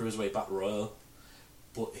in a Cruiserweight Battle Royal,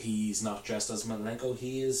 but he's not dressed as Malenko.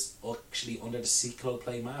 He is actually under the Ciclo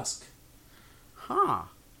Play mask. Huh.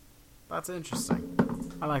 That's interesting.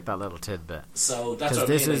 I like that little tidbit. So that's what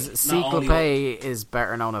this I mean. is Ciclope is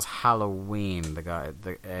better known as Halloween, the guy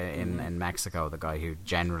in Mexico, the guy who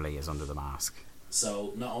generally is under the mask.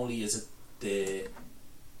 So not only is it the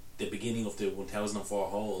beginning of the 1004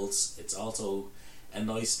 holds, it's also a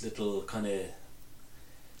nice little kind of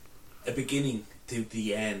a beginning to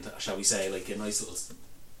the end, shall we say, like a nice little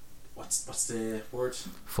what's the word?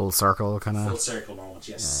 Full circle kind of. Full circle moment,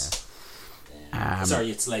 yes. Sorry,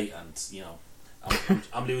 it's late, and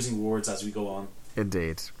I'm losing words as we go on.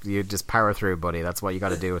 Indeed, you just power through, buddy. That's what you got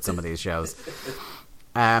to do with some of these shows.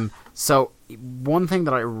 So one thing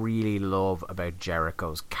that I really love about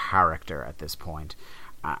Jericho's character at this point,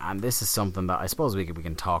 and this is something that I suppose we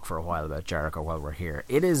can talk for a while about Jericho while we're here.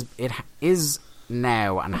 It is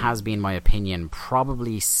now and has been my opinion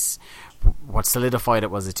probably what solidified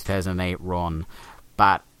it was a 2008 run,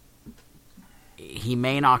 but he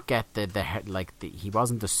may not get he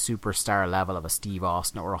wasn't the superstar level of a Steve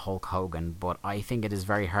Austin or a Hulk Hogan, but I think it is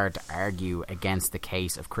very hard to argue against the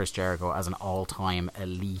case of Chris Jericho as an all-time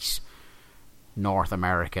elite North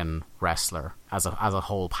American wrestler as a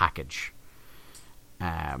whole package.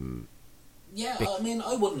 I mean,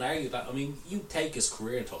 I wouldn't argue that. I mean, you take his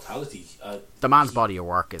career in totality. The man's body of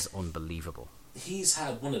work is unbelievable. He's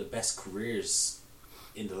had one of the best careers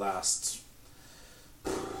in the last.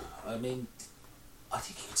 I mean, I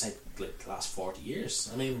think you could say like the last 40 years.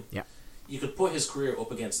 I mean, yeah, you could put his career up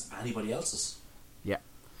against anybody else's. Yeah,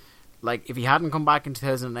 like if he hadn't come back in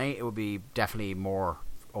 2008, it would be definitely more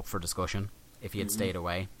up for discussion. If he had stayed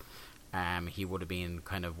away, he would have been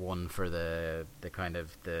kind of one for the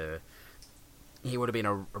he would have been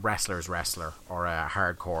a wrestler's wrestler or a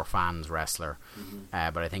hardcore fans wrestler.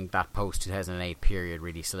 But I think that post 2008 period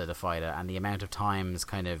really solidified it, and the amount of times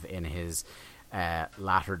kind of in his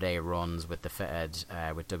latter day runs with the Fed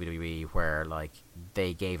with WWE where like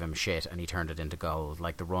they gave him shit and he turned it into gold,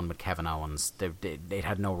 like the run with Kevin Owens, they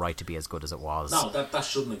had no right to be as good as it was. No, that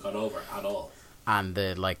shouldn't have got over at all. And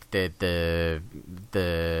the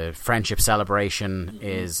friendship celebration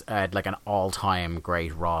is like an all-time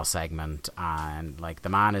great Raw segment, and like the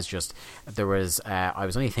man is just there was I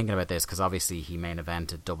was only thinking about this because obviously he main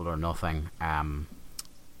evented Double or Nothing. John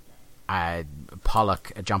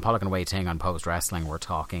Pollock and Wei Ting on Post Wrestling were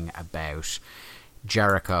talking about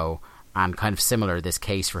Jericho and kind of similar this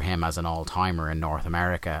case for him as an all-timer in North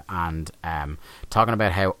America, and talking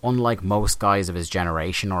about how unlike most guys of his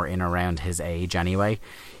generation or in around his age anyway,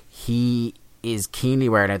 he is keenly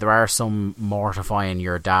aware. Now there are some mortifying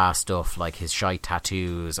your da stuff like his shite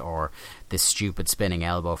tattoos or this stupid spinning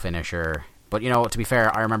elbow finisher, but you know, to be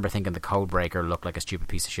fair, I remember thinking the Codebreaker looked like a stupid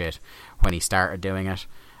piece of shit when he started doing it.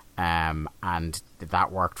 And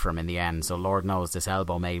that worked for him in the end, so Lord knows this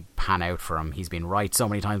elbow may pan out for him. He's been right so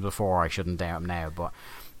many times before, I shouldn't doubt him now. But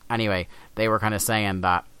anyway, they were kind of saying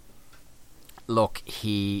that look,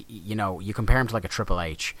 he, you know, you compare him to like a Triple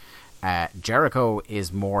H. Jericho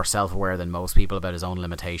is more self-aware than most people about his own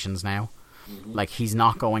limitations now. Like he's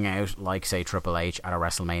not going out like say Triple H at a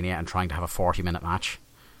WrestleMania and trying to have a 40-minute match.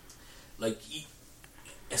 Like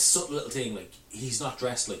a subtle little thing, like he's not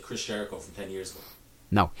dressed like Chris Jericho from 10 years ago.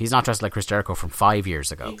 No, he's not dressed like Chris Jericho from 5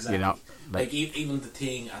 years ago. Exactly. You know, like even the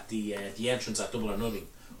thing at the entrance at Double or Nothing,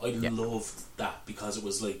 I loved that because it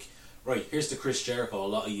was like, right, here's the Chris Jericho a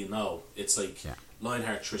lot of you know. It's like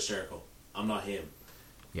Lionheart Chris Jericho, I'm not him.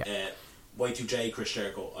 Y2J Chris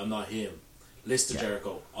Jericho, I'm not him. List of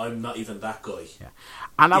Jericho, I'm not even that guy. Yeah,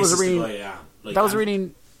 and that was a really that was a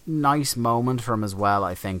really nice moment for him as well,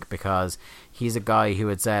 I think, because he's a guy who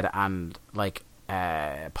had said, and like.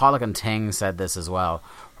 Pollock and Ting said this as well,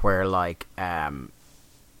 where like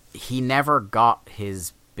he never got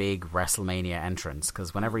his big WrestleMania entrance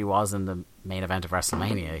because whenever he was in the main event of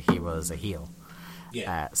WrestleMania, he was a heel.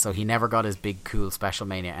 Yeah. So he never got his big cool special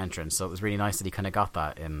Mania entrance. So it was really nice that he kind of got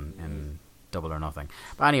that in Double or Nothing.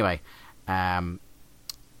 But anyway,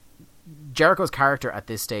 Jericho's character at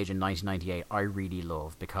this stage in 1998, I really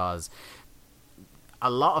love because a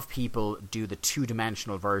lot of people do the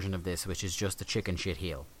two-dimensional version of this, which is just the chicken shit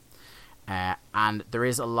heel. And there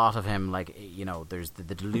is a lot of him, like, you know, there's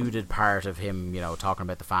the deluded part of him, you know, talking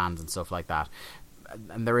about the fans and stuff like that.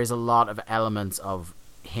 And there is a lot of elements of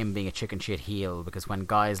him being a chicken shit heel, because when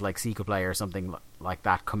guys like Sequel Play or something like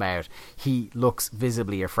that come out, he looks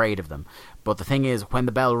visibly afraid of them. But the thing is, when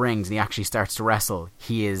the bell rings and he actually starts to wrestle,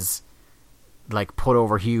 he is like put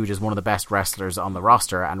over huge as one of the best wrestlers on the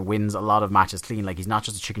roster and wins a lot of matches clean. Like, he's not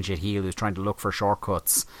just a chicken shit heel who's trying to look for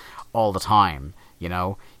shortcuts all the time. You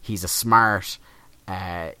know, he's a smart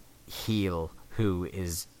heel who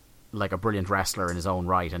is like a brilliant wrestler in his own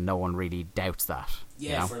right, and no one really doubts that.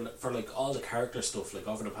 Yeah, you know? for like all the character stuff, like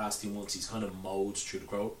over the past 2 months, he's kind of mowed through the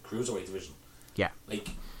cruiserweight division. Yeah, like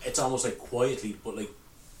it's almost like quietly, but like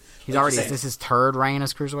he's already. Is this his third reign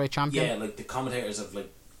as cruiserweight champion? Yeah, like the commentators have like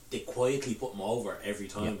they quietly put him over every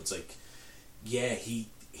time. Yeah. It's like, yeah, he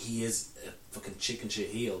is a fucking chicken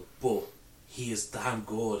shit heel, but he is damn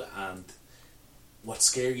good. And what's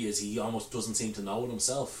scary is he almost doesn't seem to know it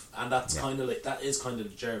himself, and that's kind of like that is kind of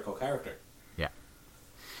the Jericho character. Yeah.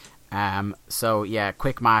 So yeah,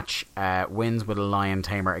 quick match, wins with a Lion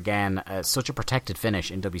Tamer again. Such a protected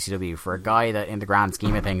finish in WCW for a guy that, in the grand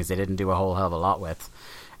scheme of things, they didn't do a whole hell of a lot with.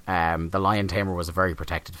 The Lion Tamer was a very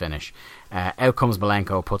protected finish. Out comes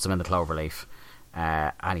Malenko, puts him in the cloverleaf,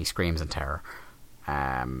 and he screams in terror.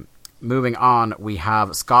 Moving on, we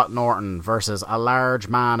have Scott Norton versus a large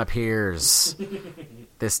man appears.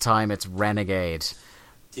 This time it's Renegade.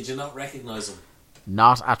 Did you not recognise him?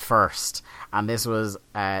 Not at first. And this was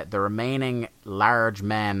the remaining large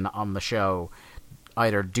men on the show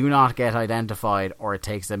either do not get identified or it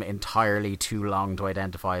takes them entirely too long to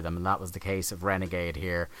identify them, and that was the case of Renegade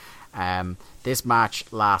here. This match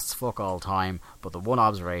lasts fuck all time, but the one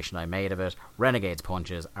observation I made of it, Renegade's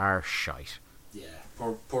punches are shite. Yeah,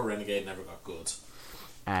 poor Renegade never got good.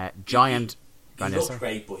 Giant... He looked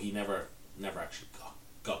great, but he never actually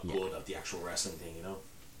got good at the actual wrestling thing, you know?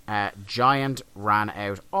 Giant ran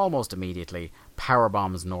out almost immediately,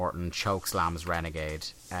 powerbombs Norton, chokeslams Renegade.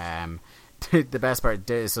 The best part,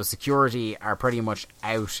 so security are pretty much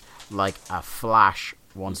out like a flash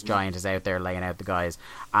once Giant is out there laying out the guys,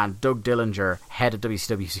 and Doug Dillinger, head of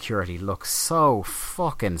WCW security, looks so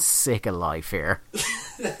fucking sick of life here.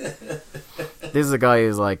 This is a guy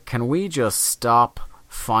who's like, can we just stop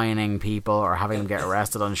fining people or having them get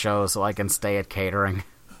arrested on shows so I can stay at catering?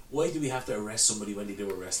 Why do we have to arrest somebody when they do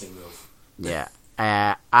a wrestling move? Yeah.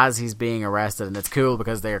 As he's being arrested, and it's cool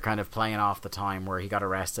because they're kind of playing off the time where he got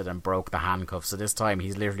arrested and broke the handcuffs. So this time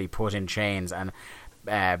he's literally put in chains, and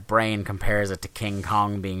Brain compares it to King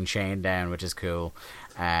Kong being chained down, which is cool.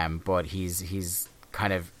 But he's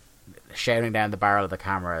kind of shouting down the barrel of the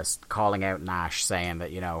camera, calling out Nash, saying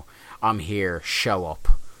that, you know, I'm here, show up.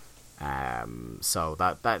 So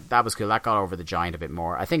that was cool. That got over the Giant a bit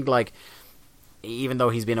more. I think, like, even though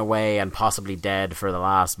he's been away and possibly dead for the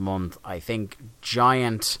last month, I think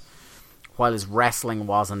Giant, while his wrestling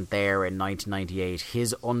wasn't there in 1998,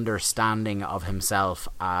 his understanding of himself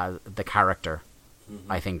as the character,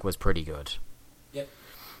 I think, was pretty good. Yep.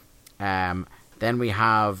 Then we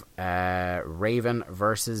have Raven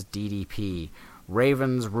versus DDP.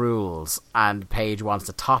 Raven's rules, and Paige wants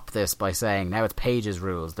to top this by saying now it's Paige's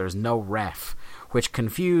rules. There's no ref, which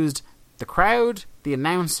confused the crowd, the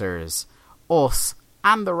announcers, us,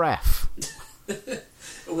 and the ref. It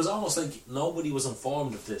was almost like nobody was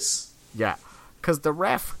informed of this. Yeah, because the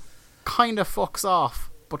ref kind of fucks off,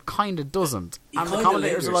 but kind of doesn't. And the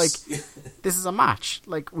commentators are like, this is a match.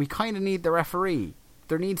 Like, we kind of need the referee.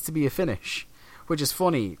 There needs to be a finish. Which is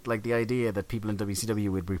funny, like the idea that people in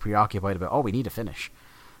WCW would be preoccupied about, oh, we need a finish,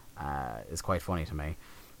 is quite funny to me.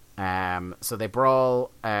 So they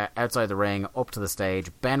brawl outside the ring, up to the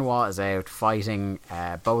stage. Benoit is out fighting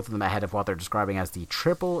both of them ahead of what they're describing as the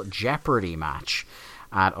Triple Jeopardy match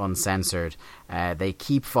at Uncensored. They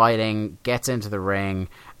keep fighting, gets into the ring.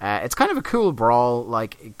 It's kind of a cool brawl,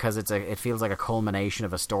 like, because it feels like a culmination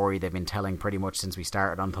of a story they've been telling pretty much since we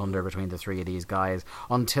started on Thunder between the three of these guys,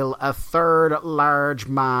 until a third large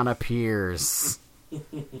man appears.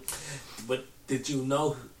 But do you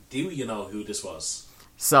know who this was?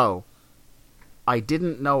 So, I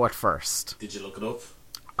didn't know at first. Did you look it up?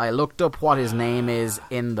 I looked up what his name is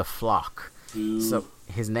in the flock. Ooh. So,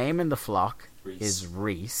 his name in the flock is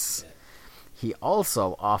Reese. Yeah. He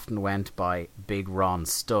also often went by Big Ron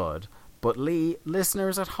Studd, but Lee,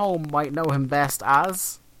 listeners at home might know him best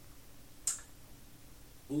as...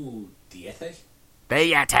 Ooh, the Yeti? The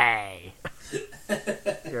Yeti!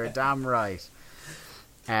 You're damn right.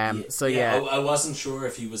 I wasn't sure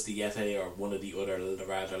if he was the Yeti or one of the other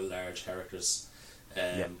rather large characters.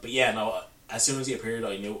 But yeah, no, as soon as he appeared,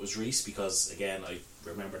 I knew it was Reese because, again, I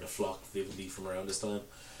remember the flock vividly from around this time.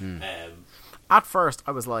 At first,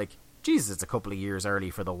 I was like, Jesus, it's a couple of years early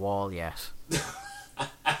for the wall yet.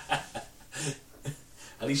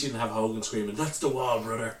 At least you didn't have Hogan screaming, "That's the wall,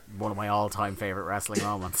 brother." One of my all-time favourite wrestling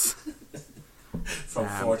moments. From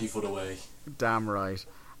 40 foot away. Damn right.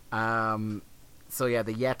 So yeah,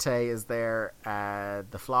 the Yeti is there.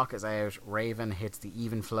 The flock is out. Raven hits the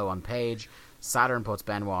even flow on Page. Saturn puts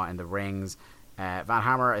Benoit in the rings. Van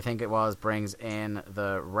Hammer, I think it was, brings in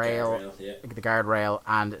the rail, the guardrail,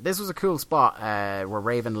 and this was a cool spot where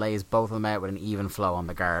Raven lays both of them out with an even flow on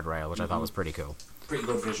the guardrail, which I thought was pretty cool. Pretty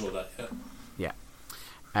good visual, that.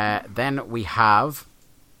 Yeah. Then we have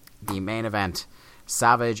the main event: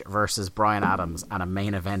 Savage versus Bryan Adams, and a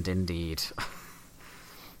main event indeed.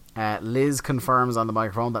 Liz confirms on the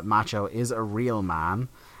microphone that Macho is a real man,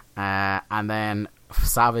 and then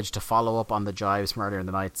Savage, to follow up on the jibes from earlier in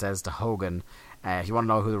the night, says to Hogan, if you want to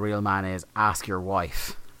know who the real man is, ask your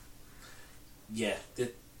wife. Yeah,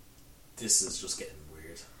 this is just getting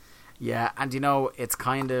weird. Yeah, and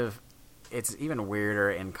it's even weirder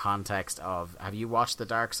in context of, have you watched the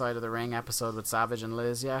Dark Side of the Ring episode with Savage and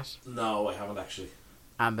Liz yet? No, I haven't actually.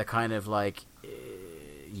 And the kind of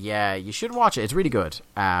yeah, you should watch it. It's really good.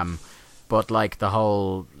 But like the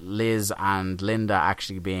whole Liz and Linda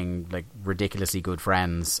actually being like ridiculously good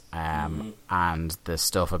friends, and the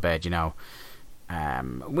stuff about,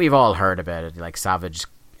 we've all heard about it. Like Savage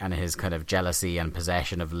and his kind of jealousy and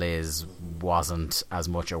possession of Liz wasn't as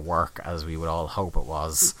much a work as we would all hope it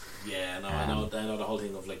was. Yeah, no, I know the whole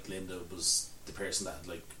thing of like Linda was the person that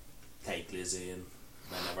like take Liz in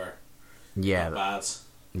whenever. Yeah, bad.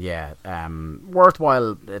 Yeah,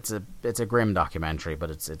 worthwhile. It's a grim documentary, but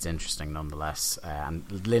it's interesting nonetheless.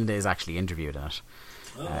 And Linda is actually interviewed in it,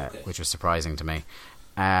 which was surprising to me.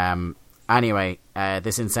 Anyway,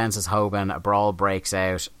 this incenses Hogan. A brawl breaks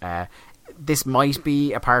out. This might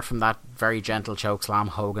be, apart from that very gentle chokeslam,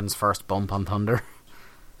 Hogan's first bump on Thunder.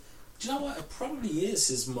 Do you know what? It probably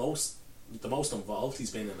is the most involved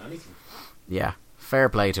he's been in anything. Yeah, fair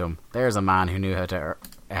play to him. There's a man who knew how to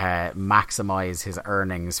maximise his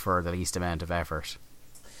earnings for the least amount of effort.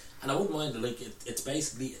 And I wouldn't mind, like, it's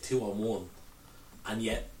basically a 2-on-1, and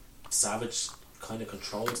yet Savage kind of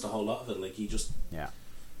controls the whole lot of it. Like, he just... Yeah.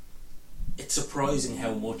 It's surprising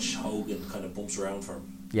how much Hogan kind of bumps around for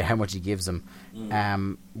him. Yeah, how much he gives him.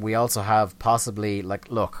 We also have possibly, like,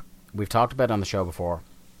 look, we've talked about it on the show before.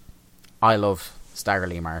 I love Stagger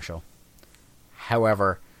Lee Marshall.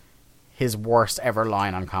 However, his worst ever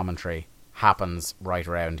line on commentary happens right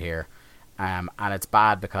around here, and it's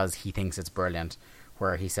bad because he thinks it's brilliant,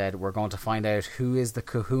 where he said, we're going to find out who is the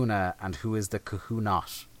kahuna and who is the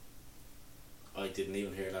kahunot. I didn't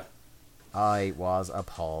even hear that. I was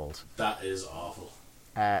appalled. That is awful.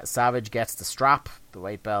 Savage gets the strap, the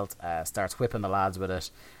weight belt, starts whipping the lads with it.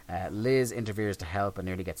 Liz interferes to help and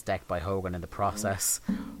nearly gets decked by Hogan in the process,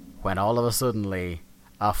 when all of a sudden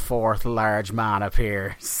a fourth large man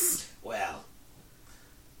appears. Well,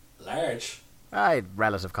 large?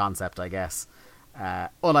 Relative concept, I guess.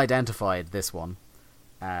 Unidentified, this one.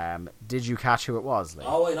 Did you catch who it was, Lee?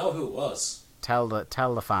 Oh, I know who it was. Tell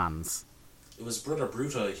the fans. It was Brother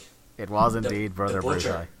Brutai. It was indeed Brother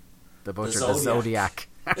Brutai. The Butcher, the Zodiac.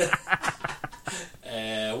 What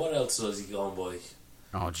else was he going by?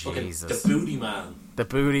 Oh, Jesus. The Booty Man. The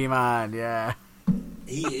Booty Man, yeah.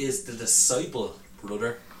 He is the disciple,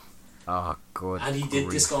 brother. Oh, good. And he did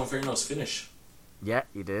Disco Inferno's finish. Yeah,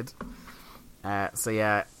 he did. So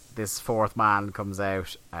yeah, this fourth man comes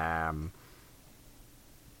out.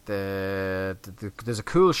 There's a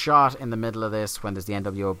cool shot in the middle of this when there's the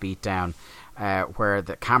NWO beatdown, where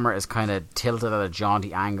the camera is kind of tilted at a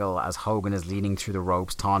jaunty angle as Hogan is leaning through the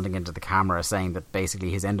ropes, taunting into the camera, saying that basically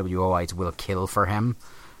his NWOites will kill for him.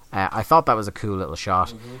 I thought that was a cool little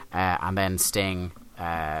shot. And then Sting,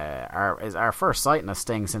 our first sighting of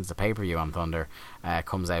Sting since the pay-per-view on Thunder,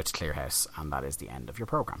 comes out to clear house, and that is the end of your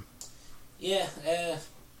program. Yeah, it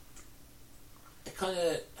kind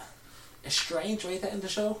of a strange way to end the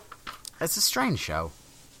show. It's a strange show,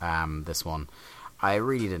 this one. I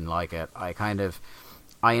really didn't like it.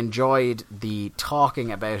 I enjoyed the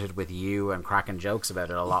talking about it with you and cracking jokes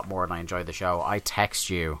about it a lot more than I enjoyed the show. I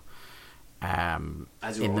text you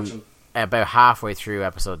as you were watching, about halfway through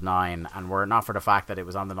episode 9, and were it not for the fact that it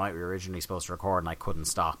was on the night we were originally supposed to record and I couldn't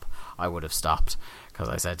stop, I would have stopped, because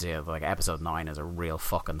I said to you, like, episode 9 is a real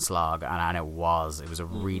fucking slog, and it was a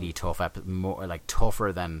really tough episode,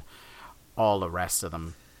 tougher than all the rest of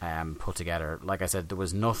them put together. Like I said, there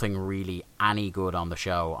was nothing really any good on the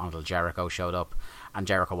show until Jericho showed up, and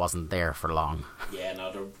Jericho wasn't there for long. Yeah,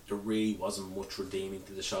 no, there really wasn't much redeeming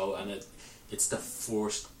to the show, and it's the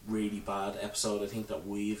first really bad episode I think that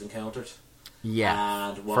we've encountered.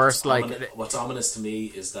 Yeah, and what's ominous to me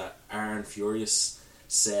is that Aaron Furious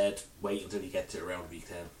said, "Wait until you get to around week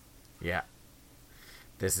 10." Yeah.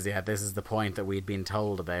 This is the point that we'd been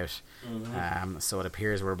told about. So it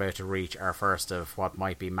appears we're about to reach our first of what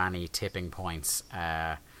might be many tipping points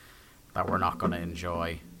that we're not going to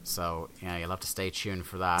enjoy. So, you'll have to stay tuned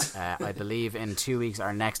for that. I believe in 2 weeks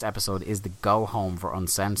our next episode is the go home for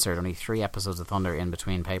Uncensored. Only 3 episodes of Thunder in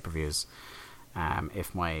between pay-per-views,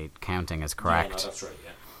 if my counting is correct. Yeah, no, that's right,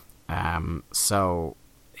 yeah. So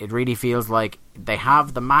it really feels like they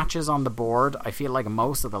have the matches on the board. I feel like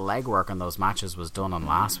most of the legwork on those matches was done on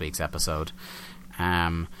last week's episode.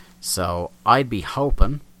 So I'd be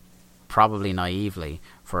hoping, probably naively,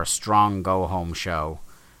 for a strong go-home show.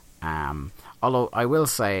 Although I will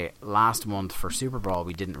say, last month for Super Bowl,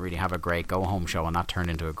 we didn't really have a great go-home show, and that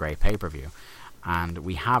turned into a great pay-per-view. And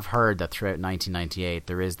we have heard that throughout 1998,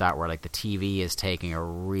 there is that where like the TV is taking a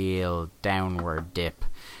real downward dip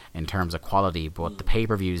in terms of quality, but the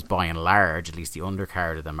pay-per-views, by and large, at least the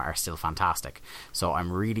undercard of them, are still fantastic. So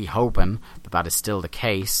I'm really hoping that that is still the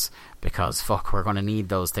case, because we're going to need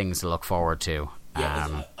those things to look forward to.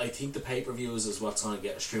 Yeah, I think the pay-per-views is what's going to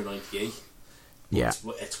get us through 98. Yeah,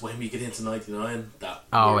 it's when we get into 99 that...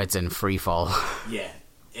 it's in free fall. Yeah,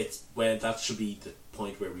 it's when that should be the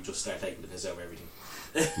point where we just start taking the piss out of everything.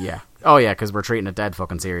 Yeah. Oh yeah, because we're treating it dead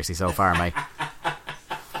fucking seriously so far, mate.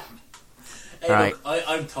 Hey, right. Look,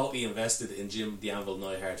 I'm totally invested in Jim the Anvil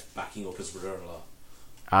Neidhart backing up his brother-in-law.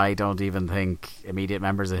 I don't even think immediate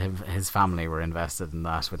members of his family were invested in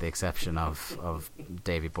that, with the exception of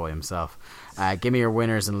Davey Boy himself. Give me your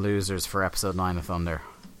winners and losers for episode 9 of Thunder.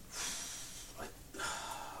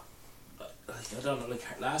 I don't know,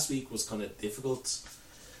 like last week was kind of difficult,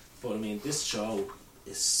 but I mean this show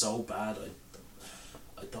is so bad.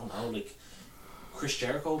 I don't know, like Chris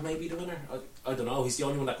Jericho may be the winner. I don't know. He's the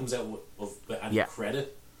only one that comes out with any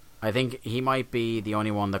credit. I think he might be the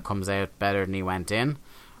only one that comes out better than he went in.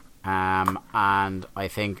 And I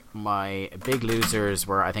think my big losers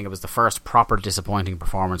were, I think it was the first proper disappointing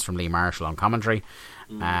performance from Lee Marshall on commentary.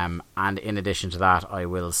 And in addition to that, I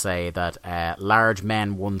will say that large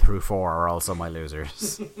men 1 through 4 are also my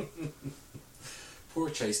losers. Poor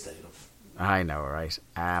Chase Tatum. I know, right?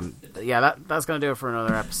 That's going to do it for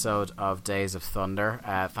another episode of Days of Thunder.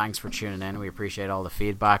 Thanks for tuning in. We appreciate all the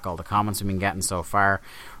feedback, all the comments we've been getting so far.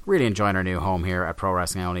 Really enjoying our new home here at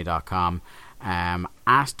ProWrestlingOnly.com. At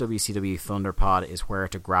WCW Thunderpod is where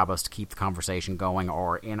to grab us to keep the conversation going,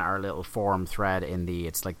 or in our little forum thread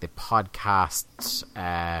it's like the podcast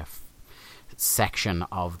section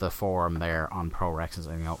of the forum there on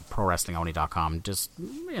ProWrestlingOnly.com. Just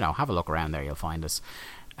have a look around there, you'll find us.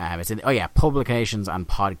 It's in publications and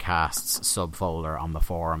podcasts subfolder on the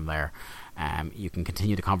forum there. You can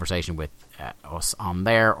continue the conversation with us on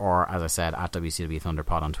there, or as I said, at WCW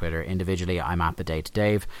Thunderpod on Twitter. Individually, I'm at The Day to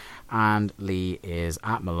Dave, and Lee is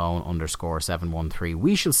at Malone_713.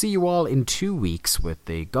 We shall see you all in 2 weeks with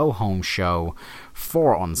the go home show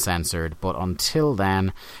for Uncensored. But until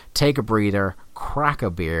then, take a breather, crack a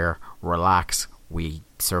beer, relax. We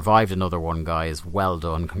survived another one, guys. Well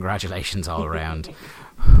done. Congratulations all around.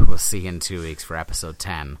 We'll see you in 2 weeks for episode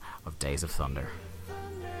 10 of Days of Thunder.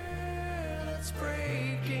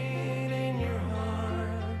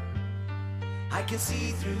 I can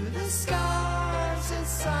see through the scars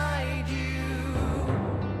inside you.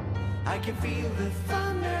 I can feel the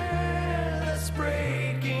thunder that's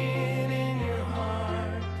breaking in your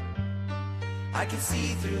heart. I can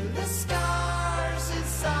see through the scars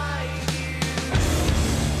inside